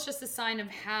all is just a sign of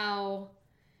how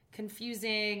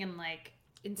confusing and like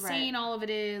insane all of it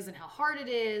is and how hard it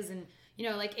is. And, you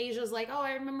know, like Asia's like, oh,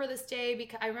 I remember this day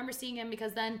because I remember seeing him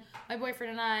because then my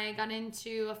boyfriend and I got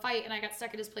into a fight and I got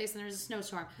stuck at his place and there was a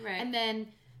snowstorm. Right. And then,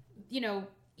 you know,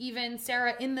 even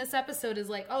Sarah in this episode is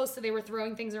like, oh, so they were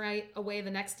throwing things away the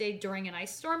next day during an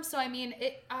ice storm. So I mean,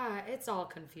 it's all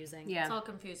confusing. Yeah. It's all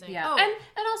confusing. Yeah. Oh,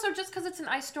 And also, just because it's an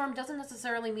ice storm doesn't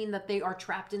necessarily mean that they are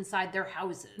trapped inside their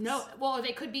houses. No, well,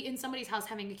 they could be in somebody's house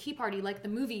having a key party, like the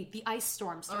movie The Ice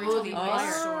Storm, starring Oh, Tobey the Maguire.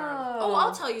 ice storm. Oh,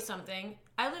 I'll tell you something.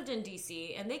 I lived in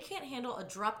DC, and they can't handle a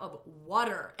drop of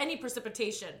water, any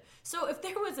precipitation. So if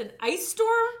there was an ice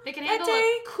storm They can that handle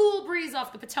day, a cool breeze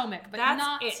off the Potomac, but That's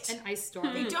not it. an ice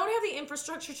storm. they don't have the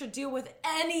infrastructure to deal with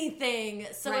anything.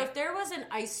 So Right. if there was an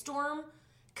ice storm,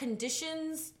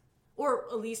 conditions, or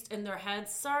at least in their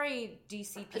heads, sorry,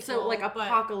 DC people. So like but-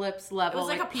 apocalypse level, It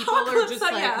was like people are apocalypse, just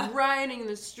like yeah. rioting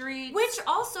the streets. Which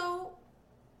also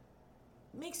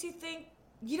makes you think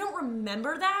you don't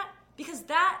remember that because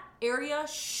that area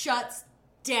shuts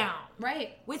down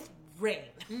Right. with rain,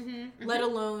 let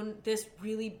alone this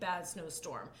really bad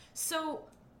snowstorm. So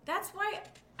that's why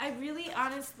I really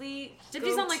honestly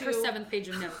Dipty's go on like her to- 7th page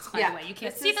of notes, by Yeah. the way. You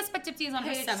can't This see is this, but Dipty is on her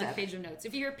page 7th 7. page of notes.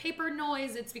 If you hear paper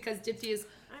noise, it's because Dipty is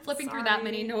I'm flipping through that sorry.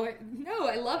 many noise. No,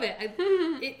 I love it.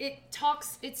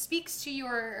 It speaks to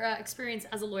your experience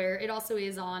as a lawyer. It also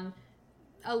is on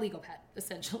a legal pet,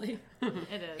 essentially.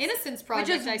 It is. Innocence Which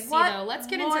Project, is I see, what though. Let's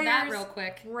get into that lawyers real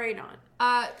quick. Right on.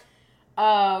 Uh,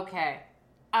 Okay.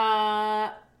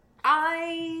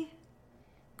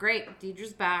 Great.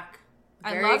 Deidre's back.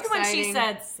 I Very loved when she exciting.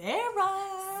 said Sarah.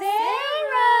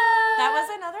 Sarah. That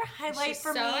was another highlight She's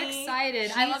for so me.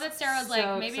 excited. I love She's that Sarah's like,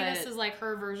 so maybe excited. this is like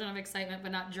her version of excitement,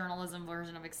 but not journalism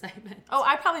version of excitement. Oh,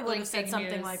 I probably would Like have said fake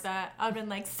something news. like that. I'd been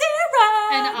like, Sarah!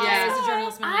 And I, Yeah. as a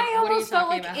journalist, am like, I what are you almost felt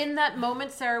talking like about? in that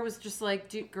moment, Sarah was just like,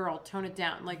 "Dude, girl, tone it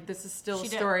down. Like, this is still She a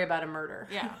did. story about a murder."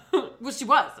 Yeah. Well, she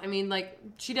was. I mean, like,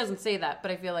 she doesn't say that,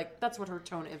 but I feel like that's what her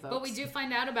tone evokes. But we do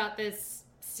find out about this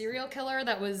serial killer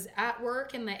that was at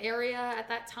work in the area at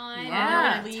that time. Yeah. And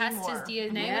they're going Lean to test more. his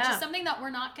DNA, which Yeah. is something that we're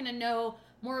not going to know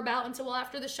more about until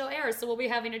after the show airs. So we'll be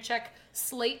having to check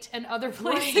Slate and other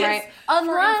places Right. for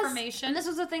Unless, information. and this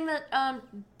was the thing that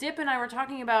Dip and I were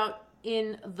talking about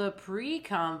in the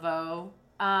pre-convo.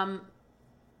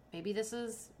 Maybe this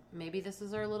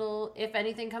is our little. If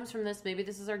anything comes from this, maybe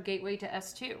this is our gateway to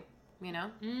S2. You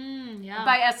know, yeah.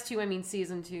 by S2 I mean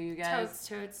season 2. You guys.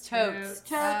 Totes. Totes.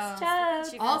 All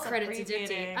You all guys credit to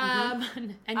Dipty.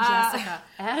 abbreviating. And Jessica.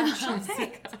 And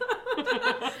Jessica.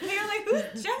 You're like,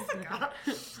 who's Jessica?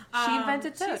 She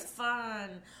invented She's toast.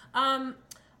 fun.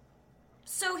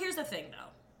 So here's the thing, though.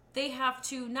 They have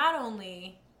to not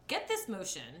only get this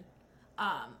motion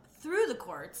through the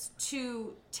courts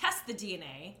to test the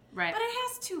DNA, Right. but it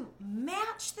has to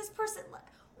match this person.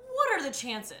 What are the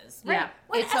chances? Yeah.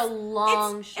 When It's a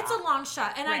long shot. It's a long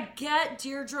shot, and I Right. get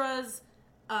Deirdre's.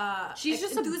 She's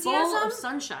just a enthusiasm. bowl of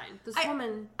sunshine. This I-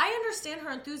 woman. I understand her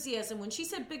enthusiasm when she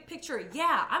said big picture.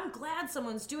 Yeah, I'm glad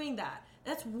someone's doing that.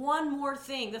 That's one more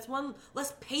thing. That's one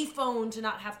less payphone to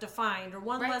not have to find, or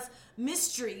one Right. less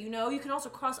mystery. You know, you can also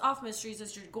cross off mysteries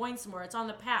as you're going somewhere. It's on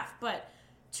the path. But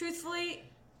truthfully,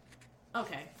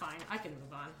 okay, fine, I can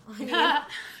move on. I mean,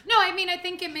 No, I mean, I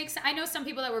think it makes. I know some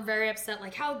people that were very upset,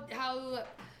 like how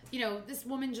this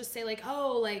woman just say like,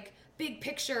 oh, like big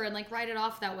picture and like write it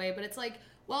off that way, but it's like,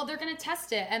 well, they're gonna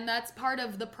test it, and that's part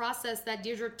of the process that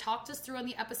Deirdre talked us through on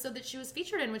the episode that she was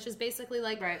featured in, which is basically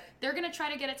like, they're gonna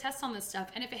try to get a test on this stuff,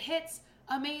 and if it hits,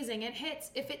 amazing, it hits.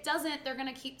 If it doesn't, they're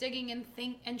gonna keep digging and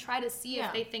think and try to see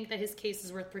if they think that his case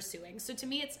is worth pursuing. So to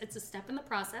me, it's a step in the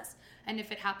process, and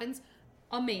if it happens,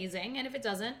 amazing, and if it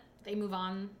doesn't, they move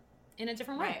on in a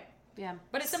different way. right. Yeah.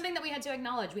 But it's something that we had to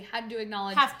acknowledge. We had to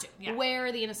acknowledge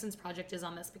where the Innocence Project is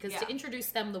on this, because to introduce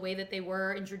them the way that they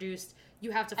were introduced,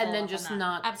 you have to follow And then up just on that.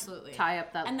 not Absolutely tie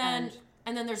up that and then end.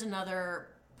 and then there's another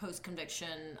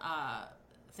post-conviction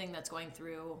thing that's going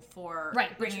through for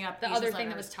bringing up the these other thing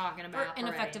that letters was talking for about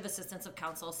ineffective assistance of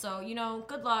counsel. So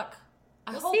good luck.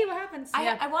 We'll see what happens.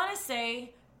 I want to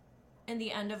say in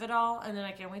the end of it all, and then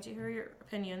I can't wait to hear your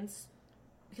opinions,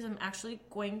 because I'm actually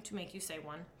going to make you say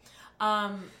one.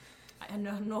 I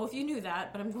don't know if you knew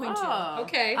that, but I'm going to.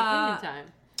 Okay. Opinion time.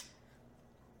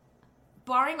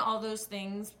 Barring all those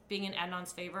things being in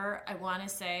Adnan's favor, I want to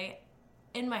say,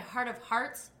 in my heart of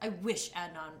hearts, I wish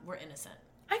Adnan were innocent.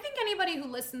 I think anybody who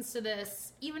listens to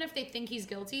this, even if they think he's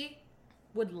guilty,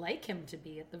 would like him to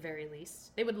be at the very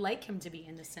least. They would like him to be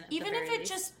innocent at Even the very if it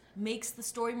least. just makes the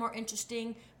story more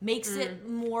interesting, makes it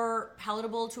more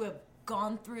palatable to have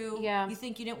gone through. Yeah. You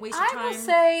think you didn't waste your time? I will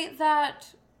say that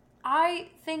I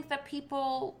think that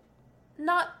people,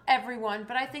 not everyone,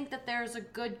 but I think that there's a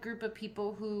good group of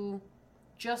people who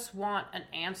just want an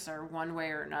answer one way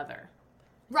or another.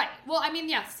 Right. Well, I mean,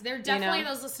 yes, there are definitely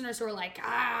those listeners who are like,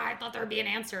 I thought there would be an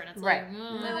answer, and it's like,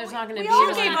 No, there's not going to We be all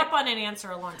one. gave up on an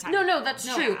answer a long time. No, that's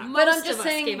true. Most But I'm of just us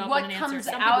saying gave up what on an answer. comes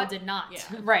Some out. people did not. Yeah.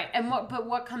 Right, and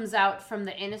what comes out from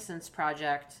the Innocence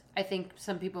Project, I think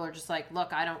some people are just like,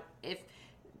 look, I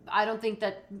don't think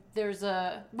that there's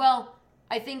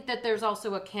I think that there's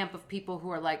also a camp of people who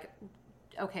are like,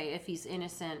 okay, if he's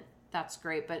innocent, that's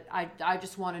great, but I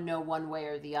just want to know one way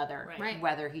or the other Right.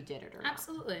 whether he did it or not.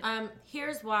 Absolutely.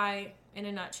 Here's why, in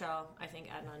a nutshell, I think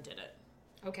Adnan did it.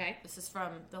 Okay. This is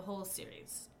from the whole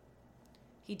series.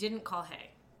 He didn't call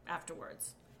Hay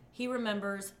afterwards. He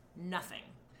remembers nothing.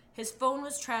 His phone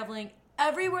was traveling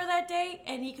everywhere that day,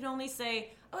 and he can only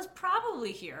say, I was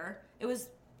probably here. It was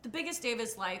the biggest day of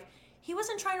his life. He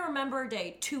wasn't trying to remember a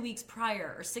day 2 weeks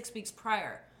prior or 6 weeks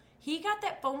prior. He got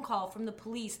that phone call from the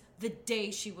police the day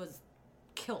she was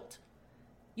killed.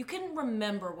 You can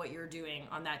remember what you're doing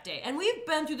on that day. And we've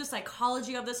been through the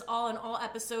psychology of this all in all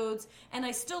episodes, and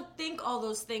I still think all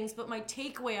those things, but my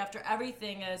takeaway after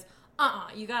everything is,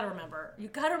 you gotta remember. You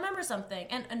gotta remember something.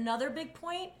 And another big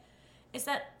point is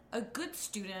that a good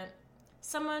student,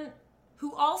 someone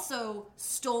who also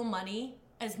stole money,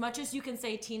 as much as you can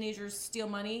say teenagers steal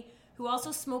money, who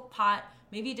also smoked pot,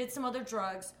 maybe did some other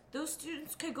drugs, those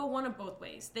students could go one of both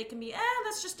ways. They can be,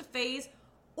 that's just a phase,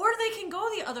 or they can go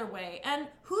the other way. And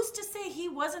who's to say he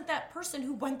wasn't that person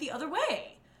who went the other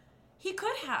way? He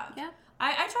could have. Yeah.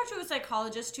 I talked to a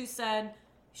psychologist who said,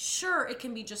 sure, it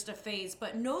can be just a phase,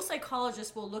 but no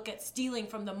psychologist will look at stealing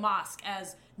from the mosque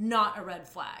as not a red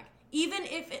flag. Even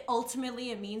if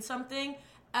ultimately it means something,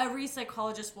 every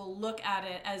psychologist will look at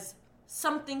it as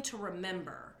something to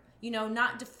remember,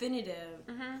 not definitive.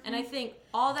 And I think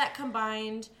all that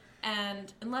combined,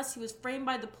 and unless he was framed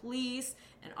by the police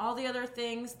and all the other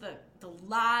things, the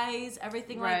lies,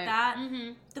 everything like that,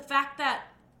 the fact that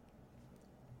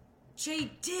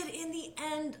Jay did in the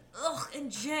end,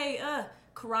 and Jay,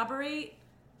 corroborate,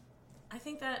 I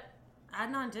think that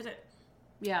Adnan did it.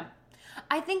 Yeah.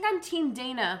 I think I'm Team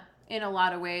Dana in a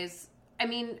lot of ways. I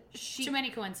mean, Too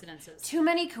many coincidences. Too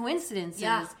many coincidences.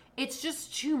 Yeah. It's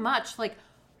just too much. Like,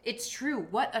 it's true.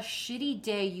 What a shitty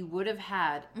day you would have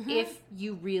had if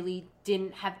you really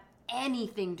didn't have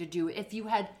anything to do. If you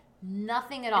had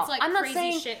nothing at all. It's like I'm not crazy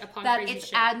saying shit upon that crazy it's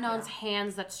shit. Adnan's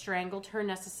hands that strangled her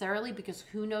necessarily, because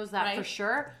who knows that for Right.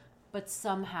 sure. But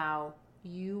somehow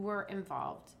you were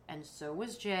involved, and so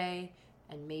was Jay,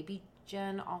 and maybe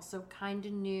Jen also kind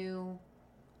of knew.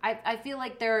 I feel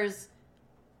like there's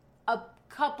a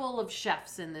couple of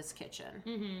chefs in this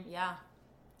kitchen. Yeah.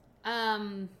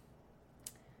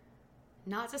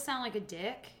 Not to sound like a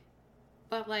dick,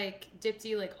 but like,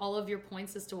 Dipti, like, all of your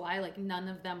points as to why, like, none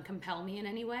of them compel me in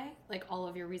any way. Like, all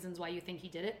of your reasons why you think he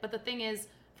did it. But the thing is,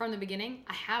 from the beginning,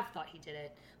 I have thought he did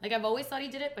it. Like, I've always thought he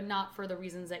did it, but not for the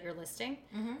reasons that you're listing.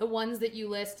 The ones that you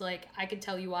list, like, I could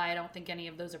tell you why. I don't think any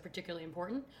of those are particularly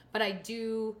important. But I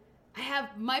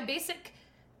have my basic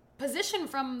position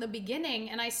from the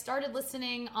beginning, and I started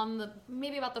listening on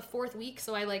maybe about the 4th week,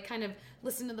 so I like kind of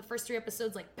listened to the first 3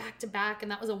 episodes like back to back,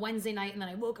 and that was a Wednesday night, and then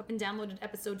I woke up and downloaded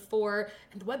episode 4,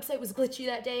 and the website was glitchy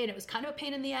that day, and it was kind of a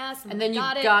pain in the ass, and then you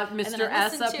got Mr.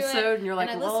 S episode, and you're like,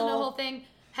 and I listened to the whole thing.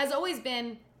 Has always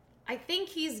been, I think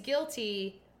he's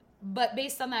guilty, but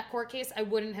based on that court case, I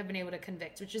wouldn't have been able to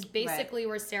convict, which is basically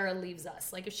where Sarah leaves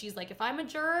us. Like, if she's like, if I'm a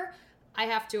juror, I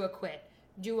have to acquit.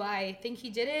 Do I think he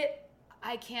did it?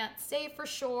 I can't say for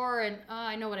sure, and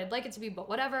I know what I'd like it to be, but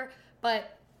whatever.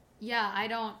 But yeah, I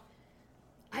don't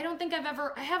think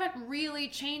I haven't really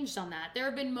changed on that. There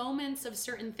have been moments of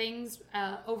certain things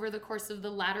over the course of the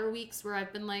latter weeks where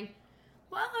I've been like,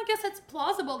 well, I guess it's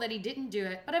plausible that he didn't do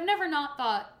it, but I've never not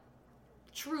thought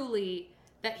truly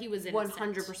that he was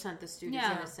innocent. 100% this dude is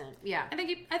innocent. Yeah.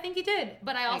 I think he did,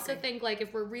 but I also think like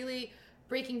if we're really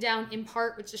breaking down in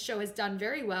part, which the show has done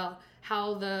very well,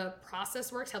 how the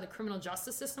process works, how the criminal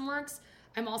justice system works.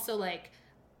 I'm also like,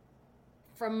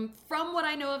 from what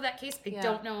I know of that case, I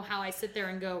don't know how I sit there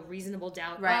and go reasonable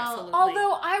doubt. Right. Absolutely.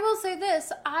 Although I will say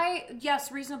this,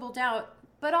 yes, reasonable doubt,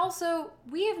 but also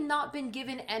we have not been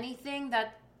given anything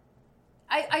that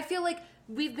I feel like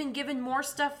we've been given more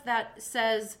stuff that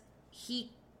says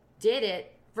he did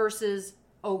it versus,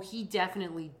 oh, he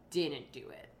definitely didn't do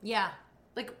it. Yeah.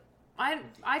 Like,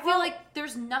 I feel like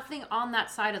there's nothing on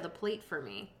that side of the plate for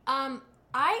me.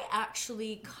 I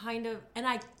actually kind of, and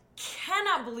I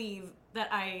cannot believe that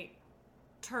I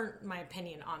turned my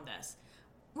opinion on this.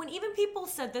 When even people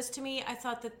said this to me, I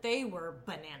thought that they were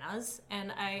bananas,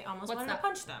 and I almost wanted to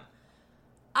punch them.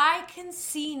 I can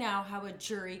see now how a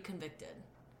jury convicted.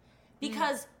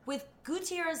 Because with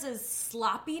Gutierrez's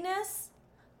sloppiness,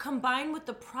 combined with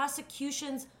the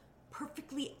prosecution's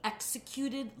perfectly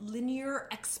executed linear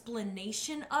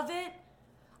explanation of it,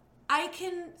 I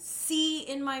can see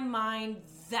in my mind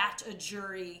that a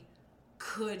jury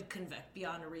could convict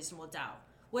beyond a reasonable doubt.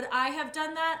 Would I have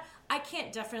done that? I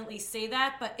can't definitely say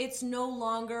that, but it's no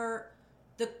longer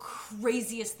the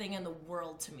craziest thing in the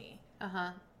world to me. Uh-huh.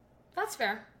 That's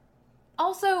fair.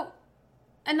 Also,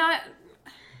 in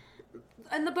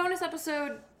the bonus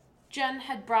episode, Jen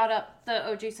had brought up the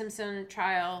O.J. Simpson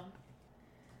trial.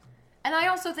 And I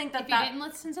also think that if you didn't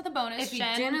listen to the bonus, if you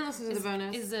Jen didn't listen to the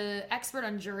bonus, is an expert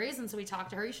on juries, and so we talked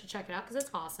to her. You should check it out because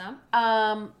it's awesome.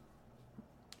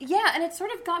 Yeah, and it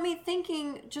sort of got me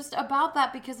thinking just about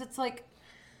that, because it's like,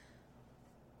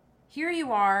 here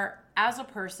you are as a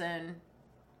person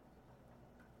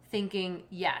thinking,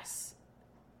 yes,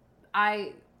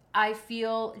 I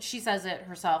feel, she says it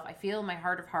herself, I feel in my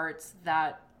heart of hearts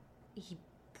that he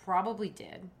probably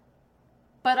did.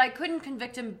 But I couldn't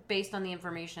convict him based on the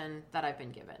information that I've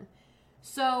been given.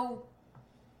 So,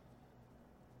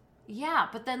 yeah,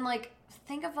 but then, like,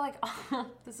 think of, like,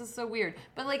 this is so weird,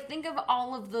 but, like, think of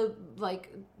all of the,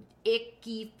 like,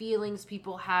 icky feelings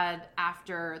people had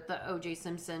after the O.J.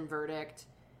 Simpson verdict,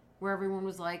 where everyone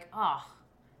was like, oh,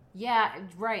 yeah,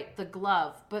 right, the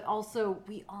glove, but also,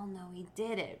 we all know he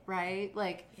did it, right?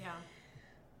 Like, yeah.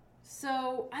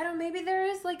 So, I don't know, maybe there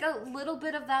is, like, a little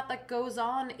bit of that goes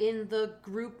on in the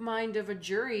group mind of a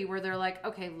jury where they're like,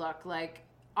 okay, look, like,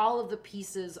 all of the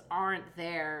pieces aren't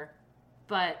there,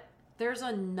 but there's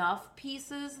enough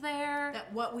pieces there.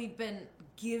 That what we've been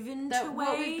given that to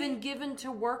what weigh. we've been given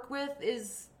to work with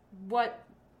is what,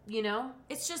 you know?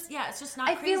 It's just, yeah, it's just not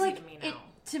I crazy feel like to me now.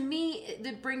 To me,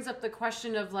 it brings up the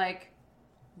question of, like,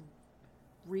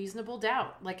 reasonable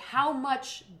doubt. Like, how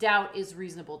much doubt is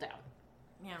reasonable doubt?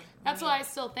 Yeah, That's why I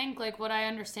still think, like, what I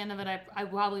understand of it, I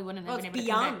probably wouldn't have been able to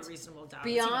beyond convict. reasonable doubt.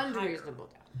 Beyond reasonable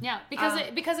doubt. Yeah,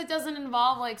 because it doesn't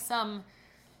involve, like, some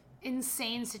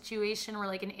insane situation where,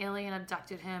 like, an alien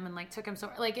abducted him and, like, took him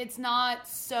somewhere. Like, it's not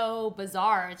so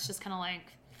bizarre. It's just kind of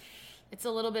like, it's a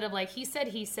little bit of, like, he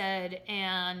said,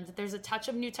 and there's a touch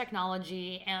of new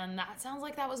technology, and that sounds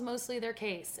like that was mostly their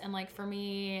case. And, like, for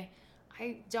me,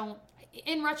 I don't,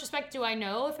 in retrospect, do I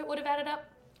know if it would have added up?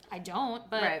 I don't,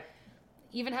 but... Right.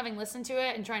 Even having listened to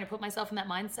it and trying to put myself in that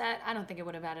mindset, I don't think it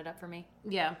would have added up for me.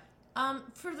 Yeah.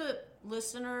 For the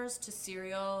listeners to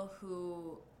Serial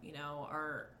who, you know,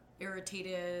 are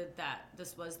irritated that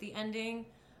this was the ending,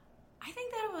 I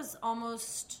think that it was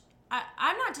almost...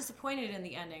 I'm not disappointed in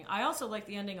the ending. I also like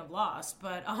the ending of Lost,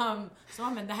 but so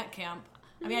I'm in that camp.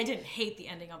 I mean, I didn't hate the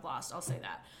ending of Lost, I'll say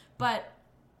that. But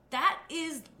that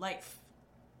is life.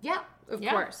 Yeah, of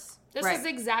course. This is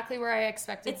exactly where I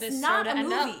expected this It's show not to a end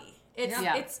movie. up.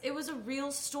 It was a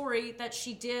real story that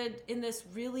she did in this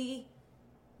really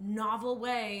novel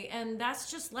way, and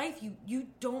that's just life. You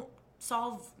don't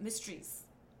solve mysteries.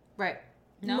 Right.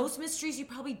 No. Most mysteries you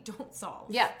probably don't solve.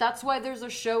 Yeah, that's why there's a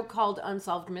show called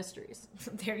Unsolved Mysteries.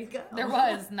 There you go. There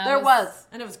was. And that There was.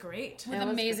 And it was great. with It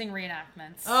was amazing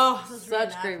reenactments. Oh, those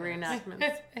Such great reenactments.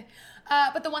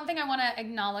 reenactments. But the one thing I want to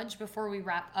acknowledge before we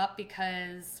wrap up,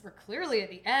 because we're clearly at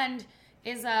the end,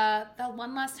 is the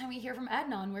one last time we hear from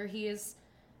Adnan, where he is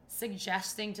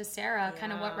suggesting to Sarah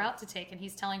kind of what Yeah. route to take, and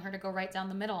he's telling her to go right down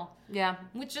the middle, Yeah.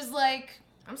 which is like,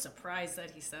 I'm surprised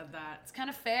that he said that. it's kind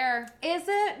of fair. Is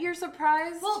it? You're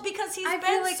surprised? Well, because he's I been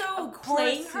feel like, so of course,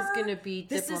 playing he's her. going to be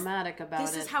This is- diplomatic about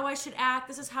This it. is how I should act.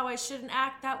 This is how I shouldn't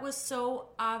act. That was so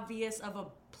obvious of a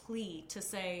plea to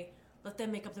say, let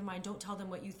them make up their mind. Don't tell them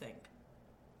what you think.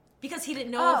 Because he didn't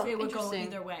know Oh, if it would go interesting.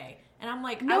 either way. And I'm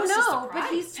like, I No, was just no, surprised.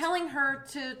 but he's telling her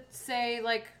to say,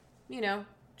 like,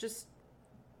 just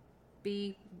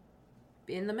be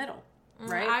in the middle,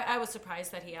 right? I was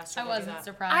surprised that he asked her I to do wasn't that.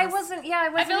 surprised. I wasn't feel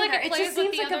like either. it It plays just with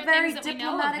seems the like a other very things that we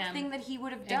know of diplomatic him. thing that he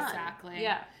would have done. Exactly.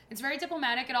 Yeah. It's very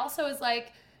diplomatic. It also is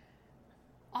like,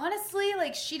 honestly,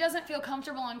 like, she doesn't feel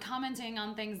comfortable on commenting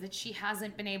on things that she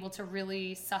hasn't been able to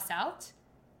really suss out.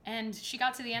 And she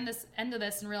got to the end of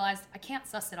this and realized, I can't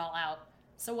suss it all out.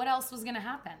 So what else was going to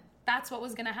happen? That's what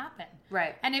was going to happen.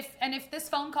 Right. And if this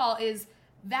phone call is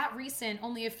that recent,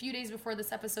 only a few days before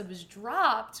this episode was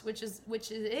dropped, which she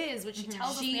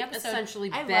tells us in She the episode,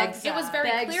 essentially I begs. love it was very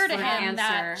begs clear to for an him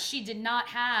that answer. she did not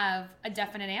have a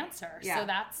definite answer. Yeah. So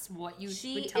that's what you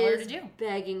She would tell her is to do.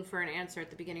 begging for an answer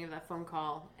at the beginning of that phone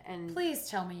call, and Please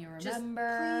tell me you just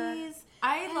remember. please.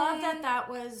 I love that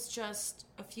was just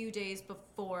a few days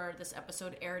before this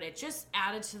episode aired. It just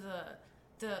added to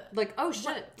the Like, oh shit,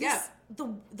 what yeah, this,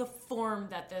 the form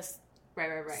that this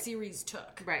right, series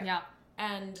took. right. Yeah.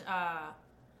 And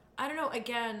I don't know,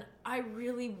 again, I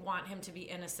really want him to be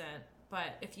innocent, but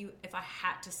if I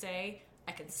had to say,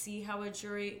 I can see how a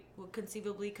jury would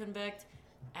conceivably convict,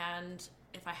 and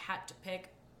if I had to pick,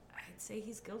 I'd say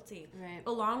he's guilty. Right.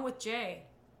 Along with Jay.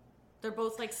 They're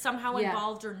both like somehow Yeah.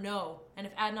 involved or no. And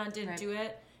if Adnan didn't Right. do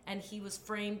it and he was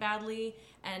framed badly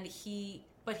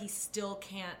but he still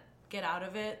can't get out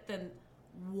of it, then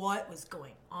what was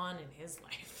going on in his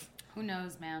life? Who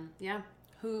knows, man? Yeah.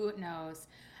 Who knows?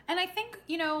 And I think,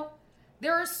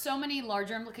 there are so many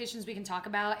larger implications we can talk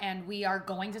about, and we are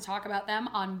going to talk about them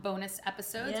on bonus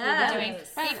episodes. Yes. We'll be doing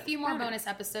a few more bonus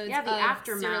episodes Yeah, the of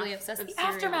aftermath Serially Obsessed. of The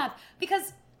Serial. aftermath.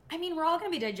 Because, we're all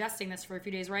going to be digesting this for a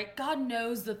few days, right? God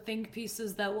knows the think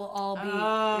pieces that we'll all be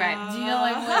Right.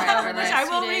 dealing with Right, over right, the Which next I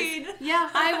few will days. read. Yeah.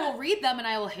 I will read them, and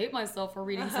I will hate myself for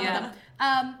reading some Yeah. of them.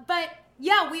 But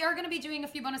yeah, we are going to be doing a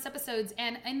few bonus episodes,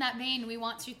 and in that vein, we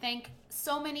want to thank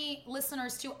so many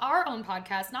listeners to our own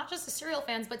podcast, not just to Serial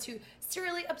fans, but to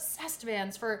Serially Obsessed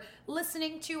fans, for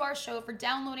listening to our show, for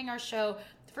downloading our show,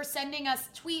 for sending us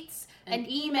tweets and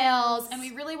emails. And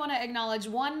we really want to acknowledge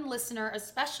one listener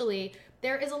especially.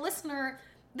 There is a listener.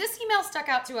 This email stuck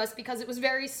out to us because it was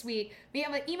very sweet. We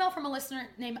have an email from a listener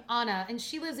named Anna, and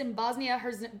she lives in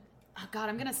Bosnia-Herzegovina. Oh God,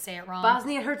 I'm gonna say it wrong.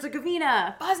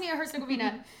 Bosnia-Herzegovina.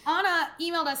 Bosnia-Herzegovina. Anna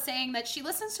emailed us saying that she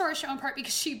listens to our show in part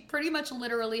because she pretty much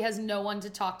literally has no one to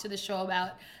talk to the show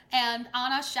about. And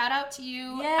Anna, shout out to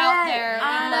you Yay, out there. We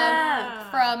Anna. love,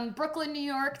 from Brooklyn, New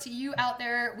York to you out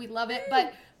there. We love it.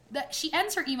 But she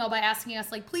ends her email by asking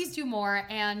us, like, please do more.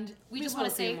 And we just want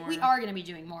will to say do more. we are going to be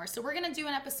doing more. So we're going to do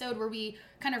an episode where we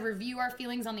kind of review our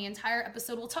feelings on the entire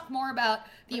episode. We'll talk more about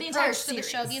the entire approach to the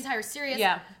show, series. the entire series.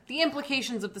 Yeah. The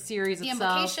implications of the series The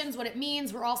itself. implications, what it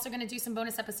means. We're also going to do some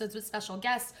bonus episodes with special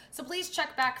guests. So please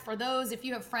check back for those. If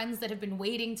you have friends that have been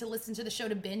waiting to listen to the show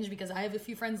to binge, because I have a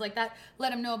few friends like that,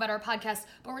 let them know about our podcast.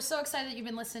 But we're so excited that you've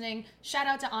been listening. Shout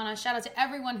out to Anna. Shout out to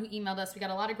everyone who emailed us. We got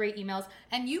a lot of great emails.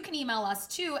 And you can email us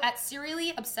too at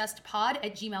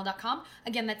seriallyobsessedpod@gmail.com.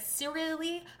 Again, that's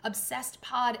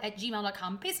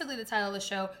seriallyobsessedpod@gmail.com. Basically the title of the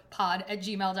show,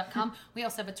 pod@gmail.com. We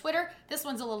also have a Twitter. This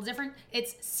one's a little different.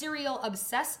 It's Serial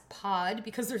Obsessed Pod,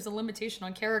 because there's a limitation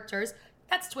on characters.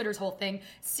 That's Twitter's whole thing.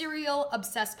 Serial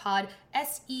Obsessed Pod,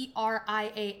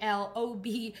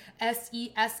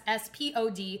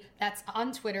 SerialObsesspod. That's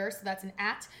on Twitter, so that's an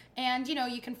 @. And,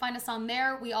 you can find us on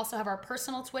there. We also have our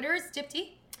personal Twitters.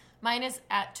 Dipti? Mine is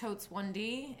at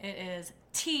Totes1D. It is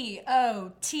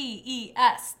TOTESWONDY.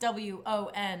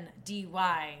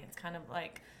 It's kind of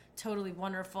like totally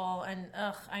wonderful, and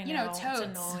I know, Totes. it's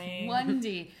annoying.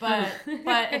 1D. but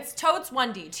it's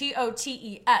Totes1D.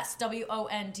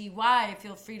 TOTESWONDY.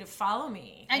 Feel free to follow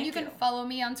me. And Thank you can follow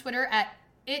me on Twitter at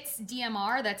It's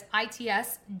DMR. That's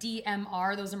ITS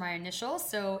DMR. Those are my initials.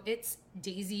 So it's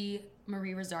Daisy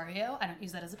Marie Rosario. I don't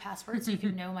use that as a password, so you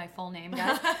can know my full name,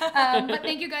 guys. But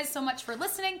thank you guys so much for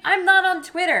listening. I'm not on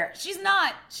Twitter. She's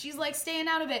not. She's like staying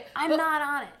out of it. I'm But not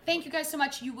on it. thank you guys so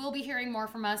much. You will be hearing more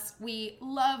from us. We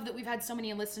love that we've had so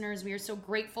many listeners. We are so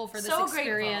grateful for this So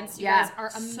experience. grateful. You Yeah, guys are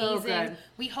so amazing. good.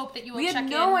 We hope that you will We check had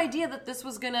no in. idea that this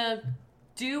was gonna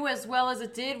do as well as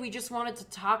it did. We just wanted to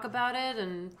talk about it,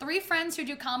 and 3 friends who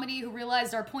do comedy who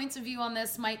realized our points of view on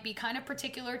this might be kind of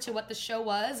particular to what the show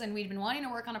was, and we'd been wanting to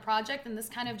work on a project, and this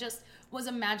kind of just was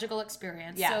a magical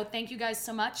experience. Yeah. So thank you guys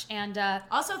so much, and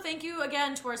Also, thank you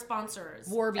again to our sponsors.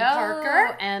 Warby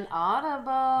Parker. and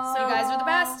Audible. You guys are the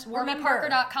best. Remember-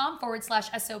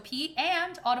 warbyparker.com/SOP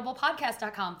and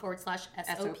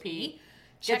audiblepodcast.com/SOP.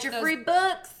 Get your those- free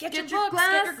books. Get your books,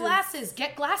 get your glasses,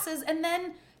 get glasses, and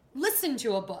then listen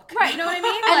to a book. Right. You know what I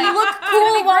mean? And Like, look it's gonna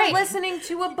cool be while great. listening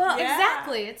to a book. Yeah.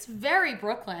 Exactly. It's very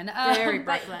Brooklyn. Very But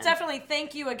Brooklyn. Definitely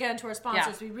thank you again to our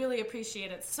sponsors. Yeah. We really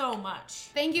appreciate it so much.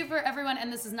 Thank you for everyone,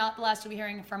 and this is not the last you'll be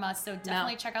hearing from us, so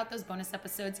definitely check out those bonus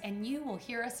episodes, and you will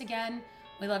hear us again.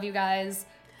 We love you guys.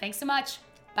 Thanks so much.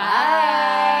 Bye.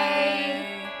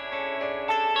 Bye.